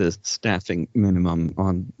increased the staffing minimum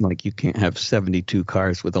on, like, you can't have 72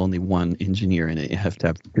 cars with only one engineer in it. You have to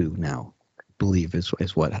have two now, I believe is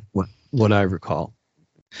what I recall.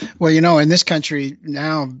 Well, in this country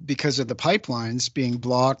now, because of the pipelines being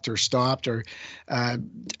blocked or stopped or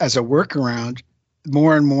as a workaround,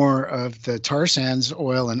 more and more of the tar sands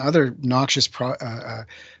oil and other noxious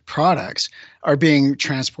products are being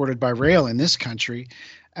transported by rail in this country.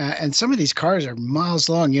 And some of these cars are miles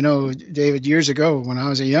long. David, years ago when I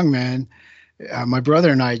was a young man, my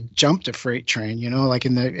brother and I jumped a freight train, like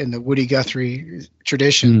in the Woody Guthrie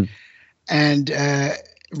tradition, and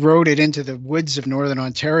rode it into the woods of Northern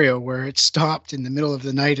Ontario, where it stopped in the middle of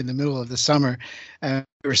the night in the middle of the summer. We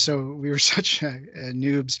were such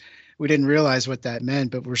noobs. We didn't realize what that meant,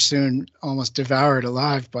 but we're soon almost devoured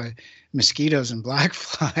alive by mosquitoes and black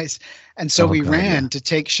flies. And so we ran to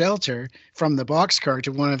take shelter from the boxcar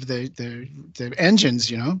to one of the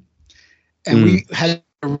engines, and we had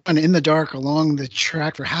to run in the dark along the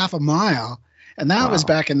track for half a mile. And that was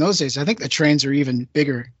back in those days. I think the trains are even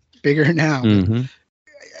bigger now. Mm-hmm.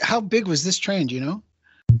 How big was this train, do you know?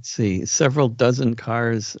 Let's see, several dozen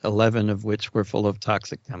cars, 11 of which were full of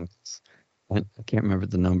toxic chemicals. I can't remember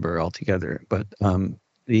the number altogether, but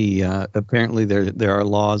apparently there are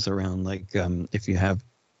laws around, like, if you have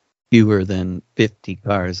fewer than 50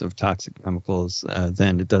 cars of toxic chemicals,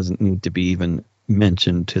 then it doesn't need to be even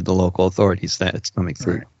mentioned to the local authorities that it's coming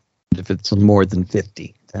through. Right. If it's more than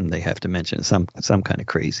 50, then they have to mention some kind of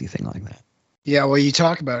crazy thing like that. Yeah, well, you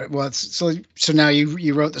talk about it. Well, so now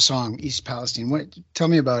you wrote the song East Palestine. Tell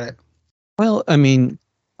me about it. Well, I mean,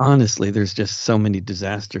 honestly, there's just so many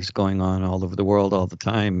disasters going on all over the world all the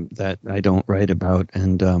time that I don't write about.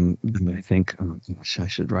 And I think, oh gosh, I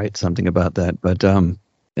should write something about that. But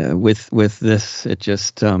with this, it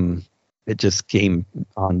just came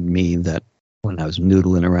on me that when I was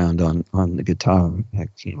noodling around on the guitar, I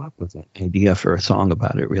came up with an idea for a song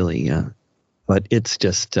about it, really. But it's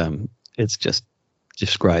just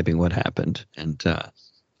describing what happened and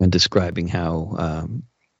describing how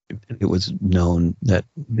it was known that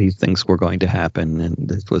these things were going to happen, and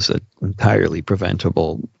this was an entirely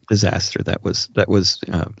preventable disaster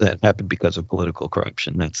that happened because of political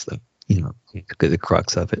corruption. That's the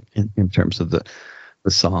crux of it in terms of the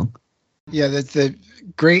song. Yeah, the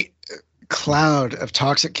great cloud of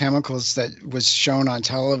toxic chemicals that was shown on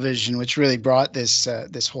television, which really brought this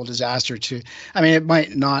whole disaster to. I mean, it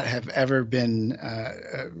might not have ever been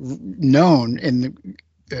known in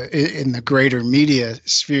the greater media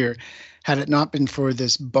sphere had it not been for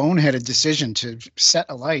this boneheaded decision to set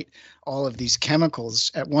alight all of these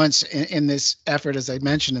chemicals at once in this effort, as I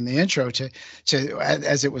mentioned in the intro, to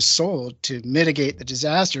as it was sold, to mitigate the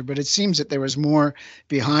disaster. But it seems that there was more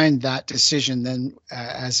behind that decision than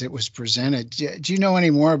as it was presented. Do you know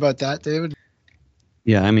any more about that, David?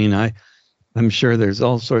 Yeah, I mean, I'm sure there's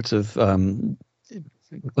all sorts of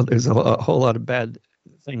there's a whole lot of bad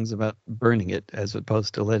things about burning it as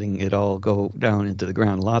opposed to letting it all go down into the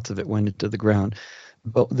ground. Lots of it went into the ground.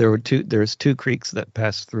 But there's two creeks that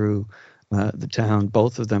passed through the town.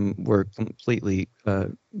 Both of them were completely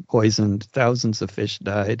poisoned. Thousands of fish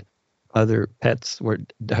died. Other pets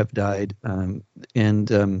have died,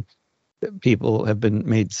 and people have been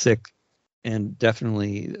made sick. And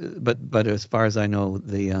definitely, but as far as I know,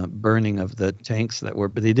 the burning of the tanks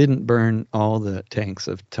but they didn't burn all the tanks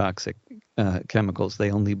of toxic chemicals. They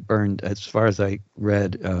only burned, as far as I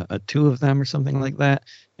read, 2 of them or something like that.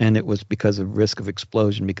 And it was because of risk of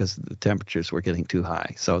explosion because the temperatures were getting too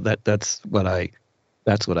high. So that's what I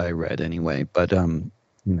read anyway. But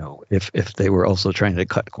if they were also trying to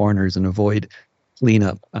cut corners and avoid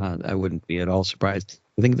cleanup. I wouldn't be at all surprised.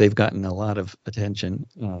 I think they've gotten a lot of attention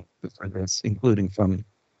for this, including from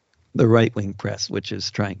the right-wing press, which is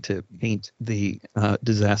trying to paint the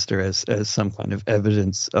disaster as some kind of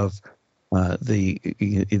evidence of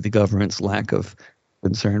the government's lack of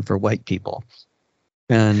concern for white people.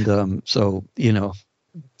 And so,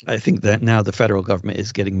 I think that now the federal government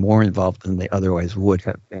is getting more involved than they otherwise would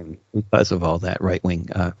have been because of all that right-wing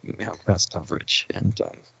press coverage. And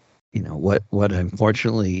what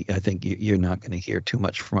unfortunately I think you're not going to hear too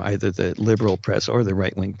much from either the liberal press or the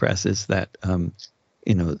right-wing press is that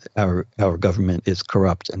our government is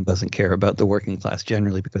corrupt and doesn't care about the working class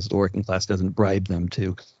generally, because the working class doesn't bribe them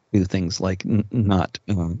to do things like not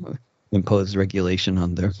impose regulation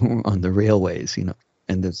on the railways,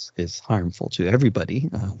 and this is harmful to everybody,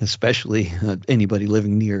 especially anybody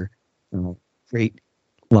living near freight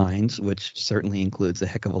lines, which certainly includes a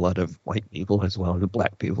heck of a lot of white people as well as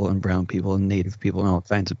black people and brown people and native people and all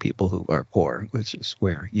kinds of people who are poor, which is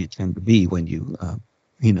where you tend to be when you,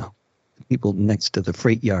 people next to the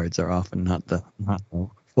freight yards are often not the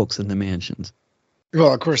folks in the mansions.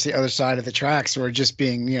 Well, of course, the other side of the tracks, or just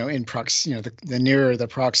being, the nearer the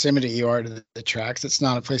proximity you are to the tracks, it's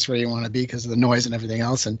not a place where you want to be because of the noise and everything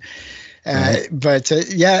else. And but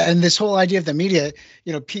and this whole idea of the media,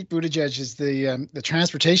 Pete Buttigieg is the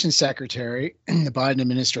transportation secretary in the Biden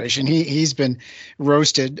administration. He's been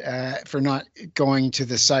roasted for not going to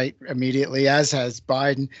the site immediately, as has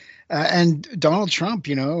Biden. And Donald Trump,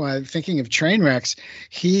 thinking of train wrecks,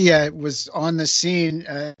 he was on the scene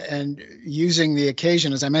and using the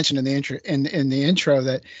occasion, as I mentioned in the intro,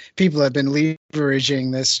 that people have been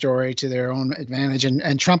leveraging this story to their own advantage.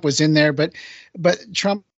 And Trump was in there, but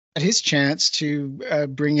Trump had his chance to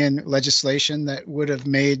bring in legislation that would have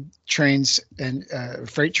made trains and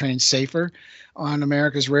freight trains safer on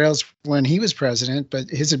America's rails when he was president, but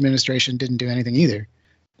his administration didn't do anything either.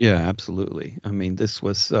 Yeah, absolutely. I mean, this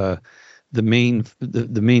was the main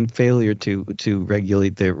failure to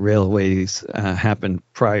regulate the railways happened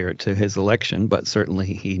prior to his election, but certainly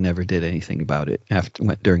he never did anything about it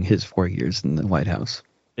during his 4 years in the White House.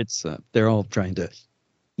 It's they're all trying to,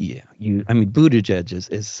 Buttigieg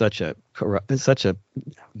is such a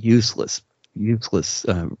useless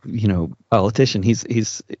politician.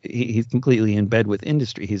 He's completely in bed with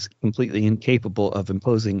industry. He's completely incapable of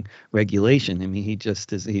imposing regulation. I mean,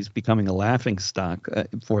 he's becoming a laughing stock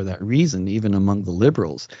for that reason, even among the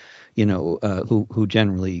liberals, who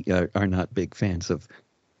generally are not big fans of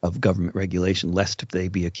government regulation, lest they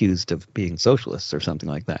be accused of being socialists or something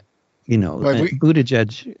like that.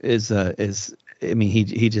 Buttigieg is. I mean,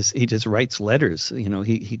 he just writes letters. He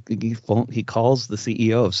calls the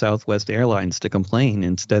CEO of Southwest Airlines to complain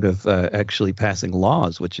instead of actually passing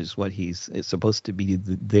laws, which is what he's supposed to be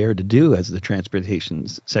there to do as the transportation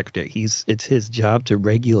secretary. It's his job to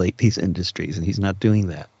regulate these industries, and he's not doing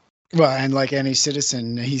that. Well, and like any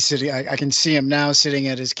citizen, he's sitting. I can see him now sitting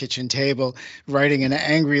at his kitchen table, writing an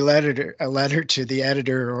angry letter to the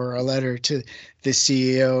editor, or a letter to the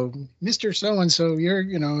CEO, Mr. So-and-so. You're,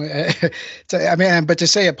 but to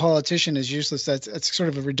say a politician is useless, that's sort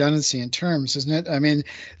of a redundancy in terms, isn't it? I mean,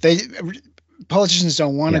 politicians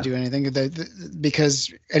don't want to do anything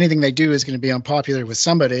because anything they do is going to be unpopular with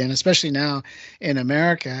somebody, and especially now in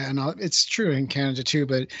America, and it's true in Canada too,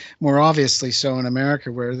 but more obviously so in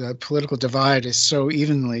America, where the political divide is so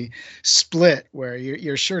evenly split, where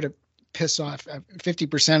you're sure to piss off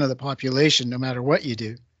 50% of the population no matter what you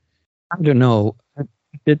do. I don't know.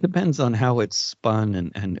 It depends on how it's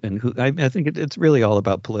spun and who. I think it's really all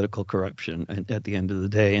about political corruption at the end of the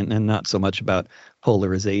day, and not so much about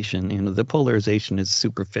polarization. The polarization is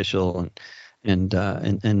superficial and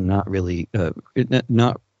not really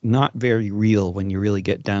not very real when you really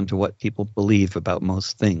get down to what people believe about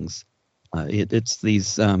most things. It's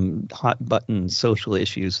these hot button social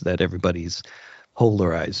issues that everybody's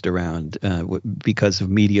polarized around because of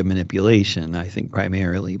media manipulation, I think,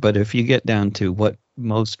 primarily. But if you get down to what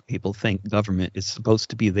most people think government is supposed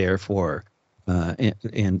to be there for,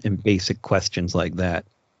 in basic questions like that,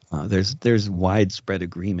 there's widespread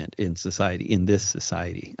agreement in this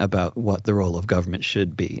society, about what the role of government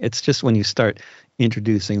should be. It's just when you start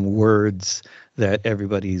introducing words that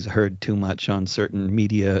everybody's heard too much on certain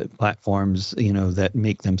media platforms, that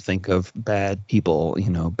make them think of bad people,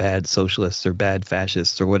 bad socialists or bad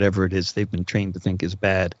fascists or whatever it is they've been trained to think is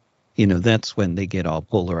bad. That's when they get all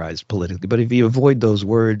polarized politically. But if you avoid those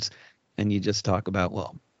words and you just talk about,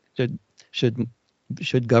 well, should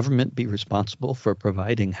government be responsible for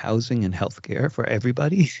providing housing and health care for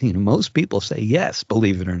everybody? Most people say yes,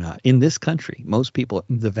 believe it or not. In this country, most people,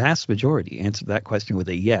 the vast majority, answer that question with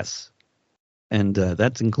a yes. And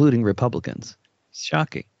that's including Republicans. It's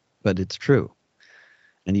shocking, but it's true.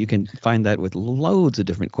 And you can find that with loads of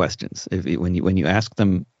different questions. When you ask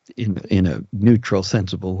them in a neutral,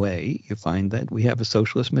 sensible way, you find that we have a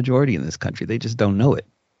socialist majority in this country. They just don't know it.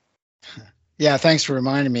 Yeah, thanks for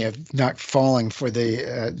reminding me of not falling for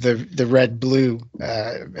the red-blue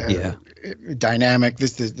dynamic.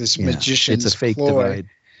 This magician's it's a fake ploy. divide.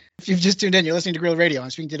 If you've just tuned in, you're listening to Guerrilla Radio.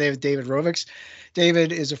 I'm speaking today with David Rovics.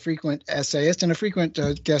 David is a frequent essayist and a frequent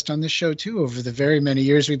guest on this show, too, over the very many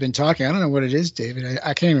years we've been talking. I don't know what it is, David.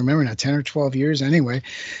 I can't even remember now, 10 or 12 years anyway.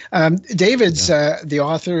 David's the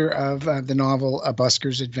author of the novel A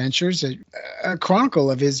Busker's Adventures, a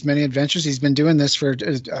chronicle of his many adventures. He's been doing this for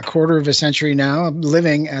a quarter of a century now,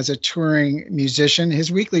 living as a touring musician.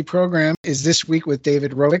 His weekly program is This Week with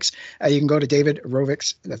David Rovics. You can go to David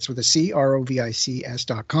Rovics, that's with a C,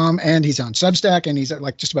 ROVICS.com, and he's on Substack, and he's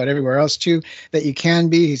like just about everywhere else, too, that you can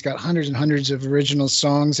be. He's got hundreds and hundreds of original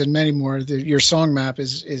songs and many more. Your song map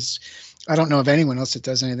is I don't know of anyone else that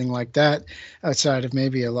does anything like that outside of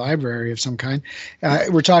maybe a library of some kind.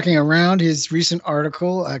 We're talking around his recent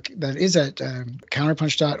article that is at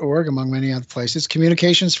counterpunch.org, among many other places,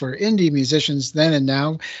 Communications for Indie Musicians Then and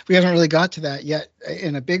Now. We haven't really got to that yet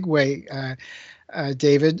in a big way,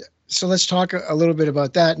 David. So let's talk a little bit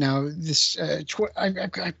about that now. This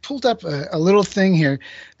I pulled up a little thing here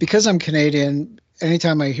because I'm Canadian.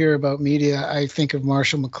 Anytime I hear about media, I think of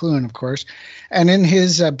Marshall McLuhan, of course. And in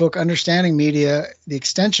his book, Understanding Media, The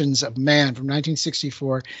Extensions of Man from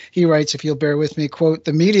 1964, he writes, if you'll bear with me, quote,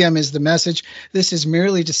 "The medium is the message. This is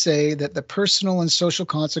merely to say that the personal and social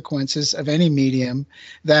consequences of any medium,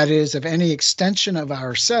 that is, of any extension of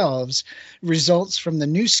ourselves, results from the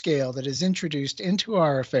new scale that is introduced into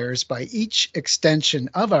our affairs by each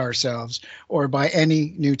extension of ourselves or by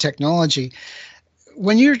any new technology."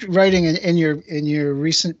 When you're writing in your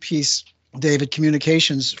recent piece, David,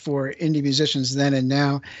 Communications for Indie Musicians Then and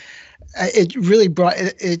Now, it really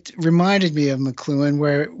it reminded me of McLuhan,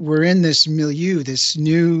 where we're in this milieu, this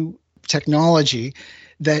new technology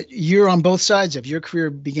that you're on both sides of. Your career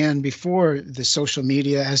began before the social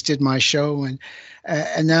media, as did my show,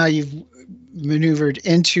 and now you've maneuvered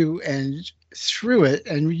into and through it,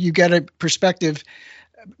 and you get a perspective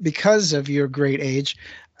because of your great age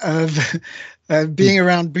of being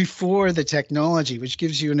around before the technology, which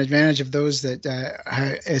gives you an advantage of those that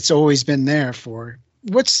it's always been there for.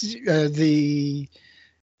 What's the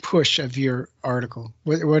push of your article?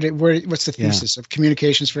 What's the thesis of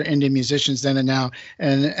Communications for Indie Musicians Then and Now?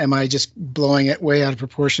 And am I just blowing it way out of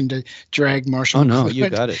proportion to drag Marshall? Oh no, you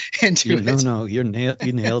got it. You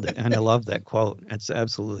nailed it, and I love that quote. It's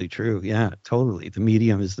absolutely true. Yeah, totally. The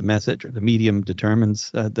medium is the message, or the medium determines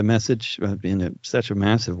the message in such a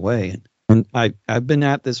massive way. And I've been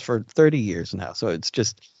at this for 30 years now, so in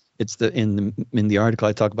the article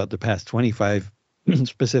I talk about the past 25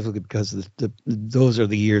 specifically because those are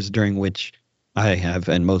the years during which I have,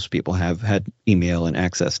 and most people have, had email and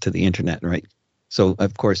access to the internet, right? So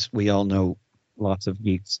of course we all know lots of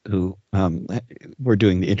geeks who were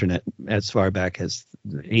doing the internet as far back as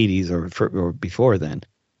the 80s or before then,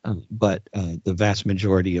 but the vast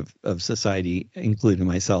majority of society, including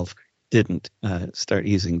myself, didn't start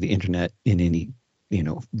using the internet in any,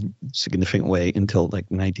 significant way until like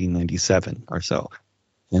 1997 or so.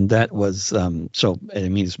 And that was,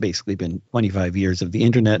 it's basically been 25 years of the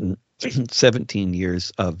internet and 17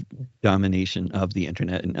 years of domination of the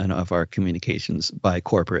internet and of our communications by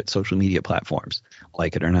corporate social media platforms.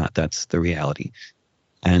 Like it or not, that's the reality.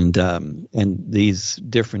 And these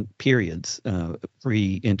different periods,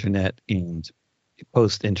 pre-internet and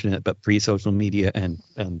post-internet, but pre-social media and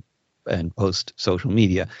post-social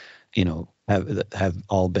media,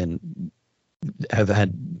 have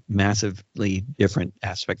had massively different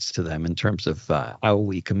aspects to them in terms of how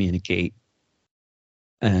we communicate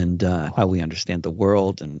and how we understand the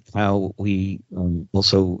world and how we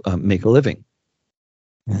also make a living.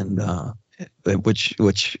 And which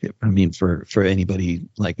I mean, for anybody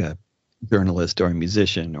like a journalist or a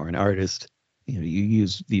musician or an artist, you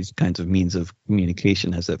use these kinds of means of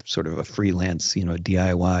communication as a sort of a freelance,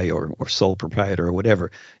 DIY or sole proprietor or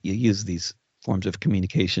whatever. You use these forms of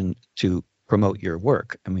communication to promote your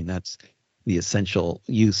work. I mean, that's the essential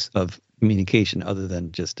use of communication, other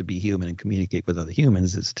than just to be human and communicate with other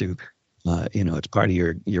humans, is to, it's part of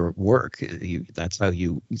your work. That's how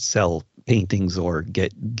you sell paintings or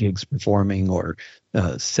get gigs performing or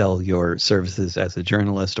sell your services as a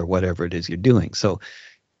journalist or whatever it is you're doing. So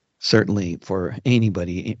certainly for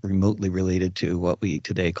anybody remotely related to what we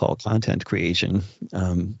today call content creation,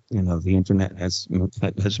 the internet has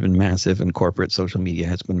been massive, and corporate social media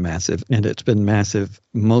has been massive, and it's been massive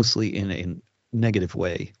mostly in negative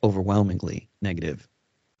way, overwhelmingly negative,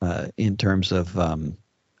 in terms of,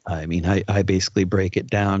 I basically break it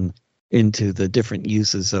down into the different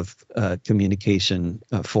uses of communication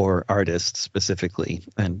for artists specifically,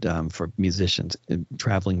 and for musicians,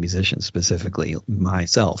 traveling musicians specifically,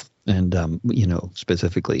 myself, and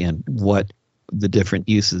specifically, and what the different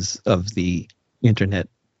uses of the internet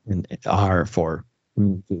are for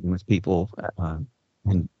communicating with people,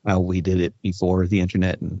 and how we did it before the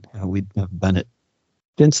internet and how we have done it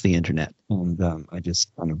since the internet. And I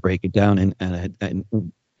just kind of break it down,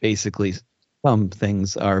 and basically some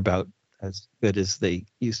things are about as good as they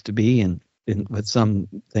used to be, and with some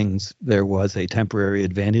things there was a temporary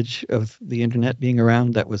advantage of the internet being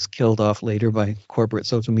around that was killed off later by corporate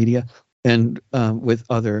social media. And with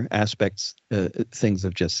other aspects, things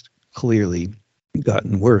have just clearly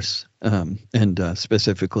gotten worse. And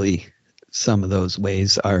specifically, some of those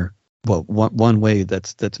ways are, well, one way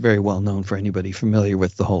that's very well known for anybody familiar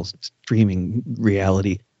with the whole streaming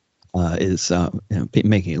reality is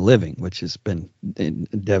making a living, which has been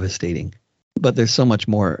devastating. But there's so much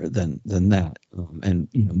more than that. And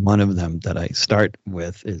one of them that I start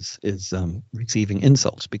with is receiving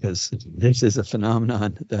insults, because this is a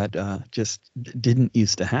phenomenon that just didn't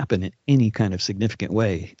used to happen in any kind of significant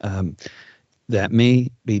way. That may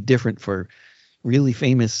be different for really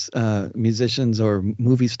famous musicians or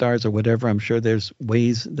movie stars or whatever. I'm sure there's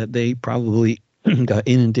ways that they probably got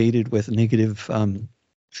inundated with negative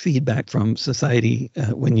feedback from society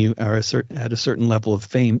when you are at a certain level of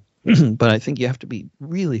fame. But I think you have to be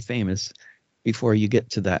really famous before you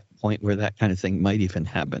get to that point where that kind of thing might even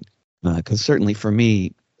happen. Because certainly for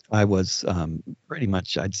me, I was pretty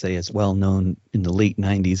much, I'd say, as well known in the late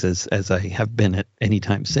 90s as I have been at any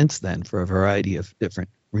time since then, for a variety of different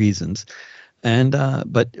reasons. And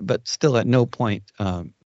but still, at no point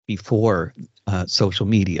before social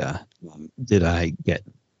media did I get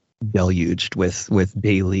deluged with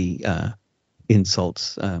daily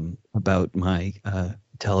insults about my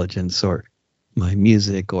intelligence or my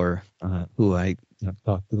music or who I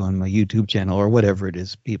talk to on my YouTube channel or whatever it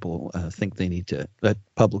is people think they need to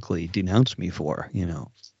publicly denounce me for.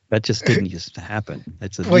 That just didn't used to happen.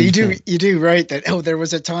 You do right that, there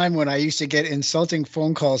was a time when I used to get insulting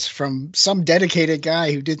phone calls from some dedicated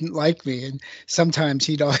guy who didn't like me, and sometimes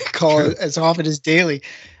he'd call as often as daily.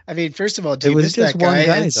 I mean, first of all, do you miss that guy?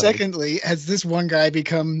 And secondly, has this one guy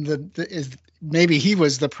become maybe he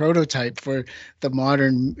was the prototype for the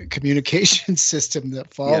modern communication system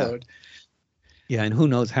that followed? Yeah, and who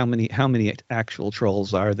knows how many actual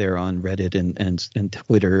trolls are there on Reddit and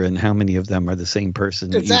Twitter, and how many of them are the same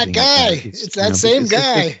person? It's that guy. It's that same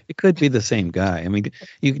guy. It could be the same guy. I mean,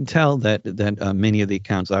 you can tell that many of the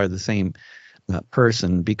accounts are the same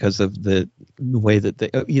person because of the way that they,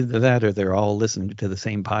 either that or they're all listening to the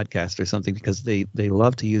same podcast or something, because they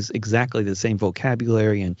love to use exactly the same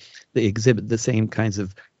vocabulary, and they exhibit the same kinds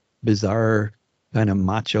of bizarre kind of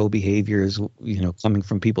macho behaviors, coming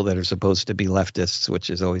from people that are supposed to be leftists, which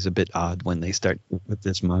is always a bit odd when they start with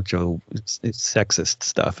this macho, it's sexist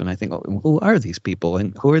stuff. And I think, who are these people,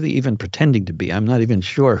 and who are they even pretending to be? I'm not even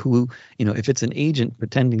sure who, if it's an agent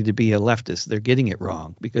pretending to be a leftist, they're getting it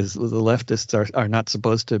wrong, because the leftists are not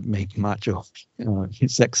supposed to make macho,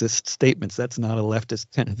 sexist statements. That's not a leftist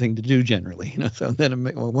kind of thing to do generally. So then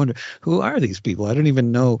I wonder, who are these people? I don't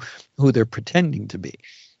even know who they're pretending to be.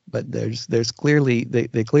 But there's clearly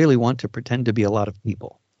they clearly want to pretend to be a lot of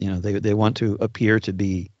people. They want to appear to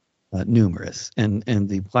be numerous, and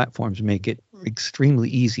the platforms make it extremely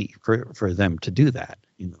easy for them to do that.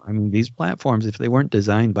 I mean, these platforms, if they weren't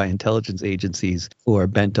designed by intelligence agencies who are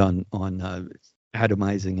bent on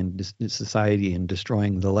atomizing and society and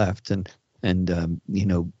destroying the left and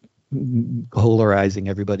polarizing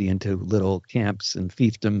everybody into little camps and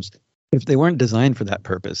fiefdoms. If they weren't designed for that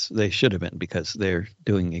purpose, they should have been, because they're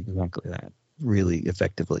doing exactly that really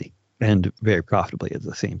effectively and very profitably at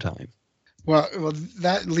the same time. Well,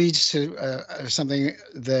 that leads to something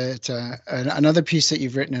that another piece that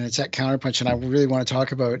you've written, and it's at Counterpunch, and I really want to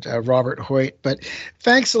talk about Robert Hoyt. But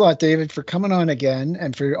thanks a lot, David, for coming on again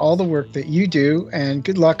and for all the work that you do, and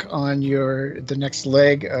good luck on the next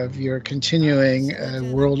leg of your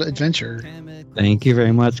continuing world adventure. Thank you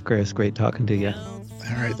very much, Chris. Great talking to you.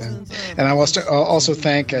 All right, then. And I will also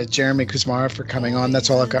thank Jeremy Kuzmara for coming on. That's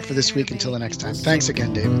all I've got for this week. Until the next time. Thanks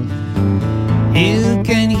again, David. You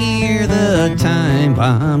can hear the time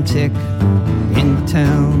bomb tick in the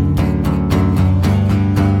town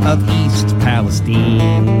of East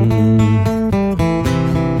Palestine.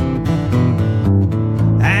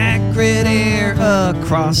 Acrid air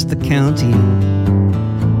across the county.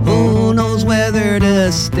 Who knows whether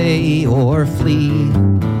to stay or flee?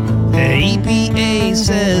 The EPA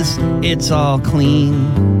says it's all clean.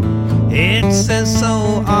 It says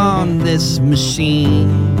so on this machine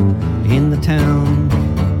in the town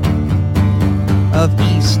of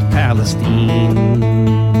East Palestine.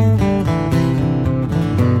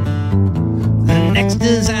 The next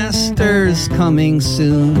disaster's coming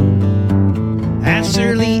soon, as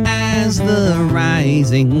surely as the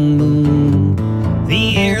rising moon.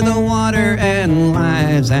 The air, the water, and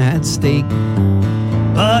lives at stake.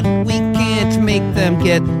 But we can't make them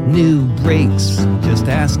get new brakes. Just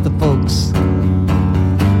ask the folks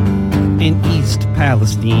in East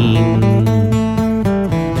Palestine.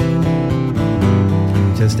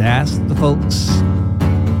 Just ask the folks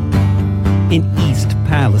in East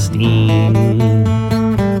Palestine.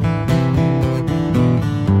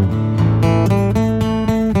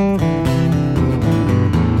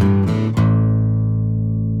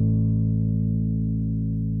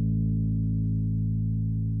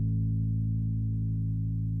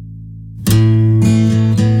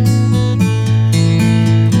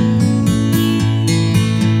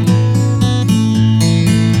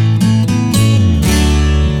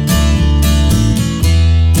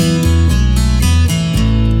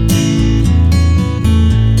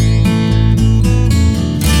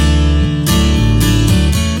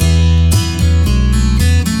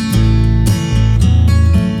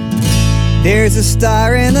 There's a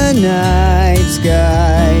star in the night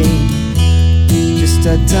sky, just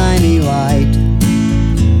a tiny light.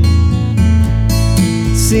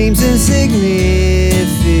 Seems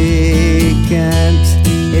insignificant,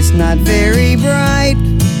 it's not very bright,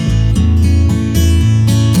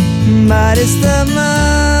 but it's the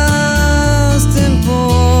most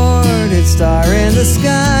important star in the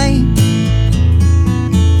sky.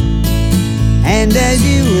 And as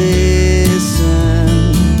you listen,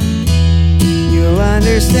 you'll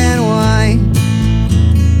understand why.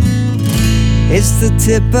 It's the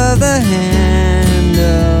tip of the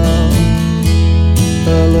handle,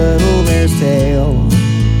 the little bear's tail.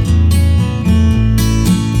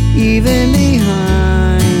 Even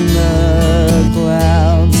behind the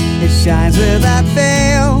clouds, it shines without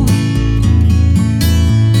fail.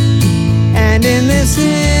 And in this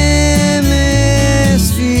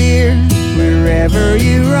hemisphere, wherever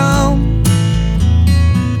you roam,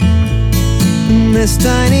 this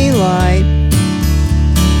tiny light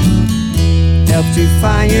helps you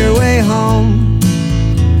find your way home.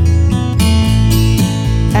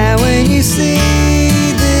 And when you see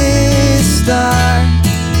this star,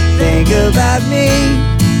 think about me,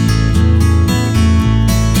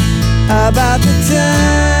 about the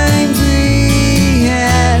times we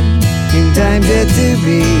had and times yet to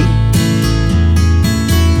be.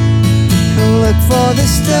 Look for the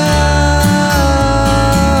star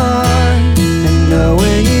and know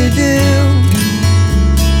when you do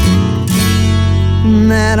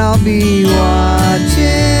that I'll be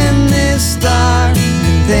watching this star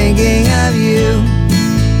and thinking of you.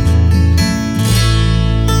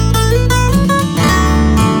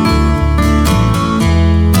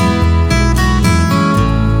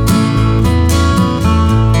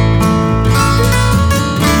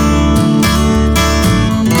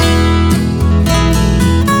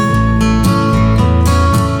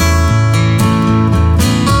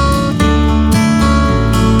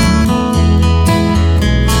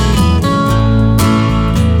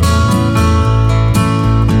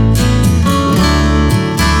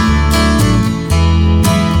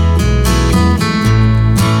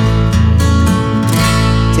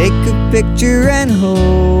 Take a picture and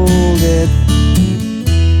hold it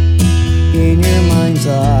in your mind's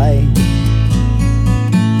eye,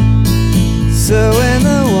 so when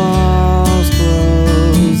the walls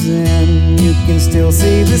close in, you can still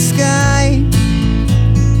see the sky.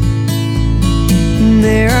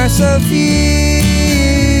 There are so few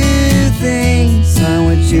things on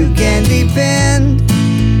which you can depend,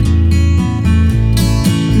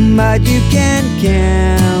 but you can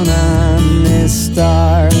count on this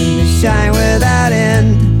star to shine without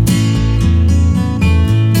end.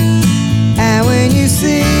 And when you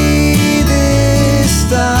see this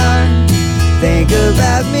star, think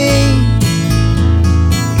about me,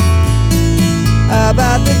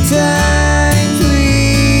 about the times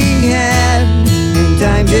we had and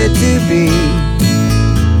times yet to be.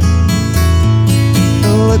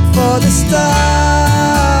 Look for the star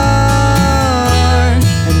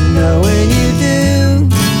and know when you do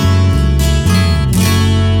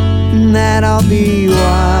that I'll be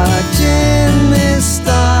watching this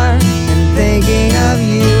star and thinking of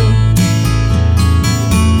you.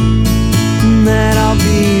 That I'll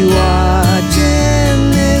be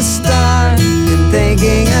watching this star and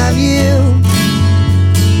thinking of you.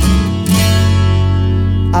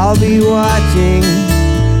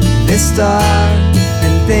 star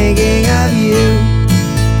and thinking of you.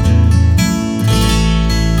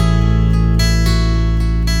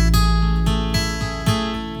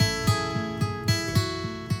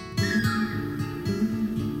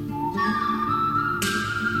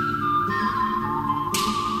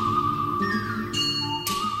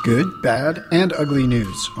 Good, bad, and ugly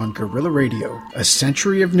news on Guerrilla Radio. A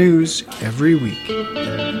century of news every week.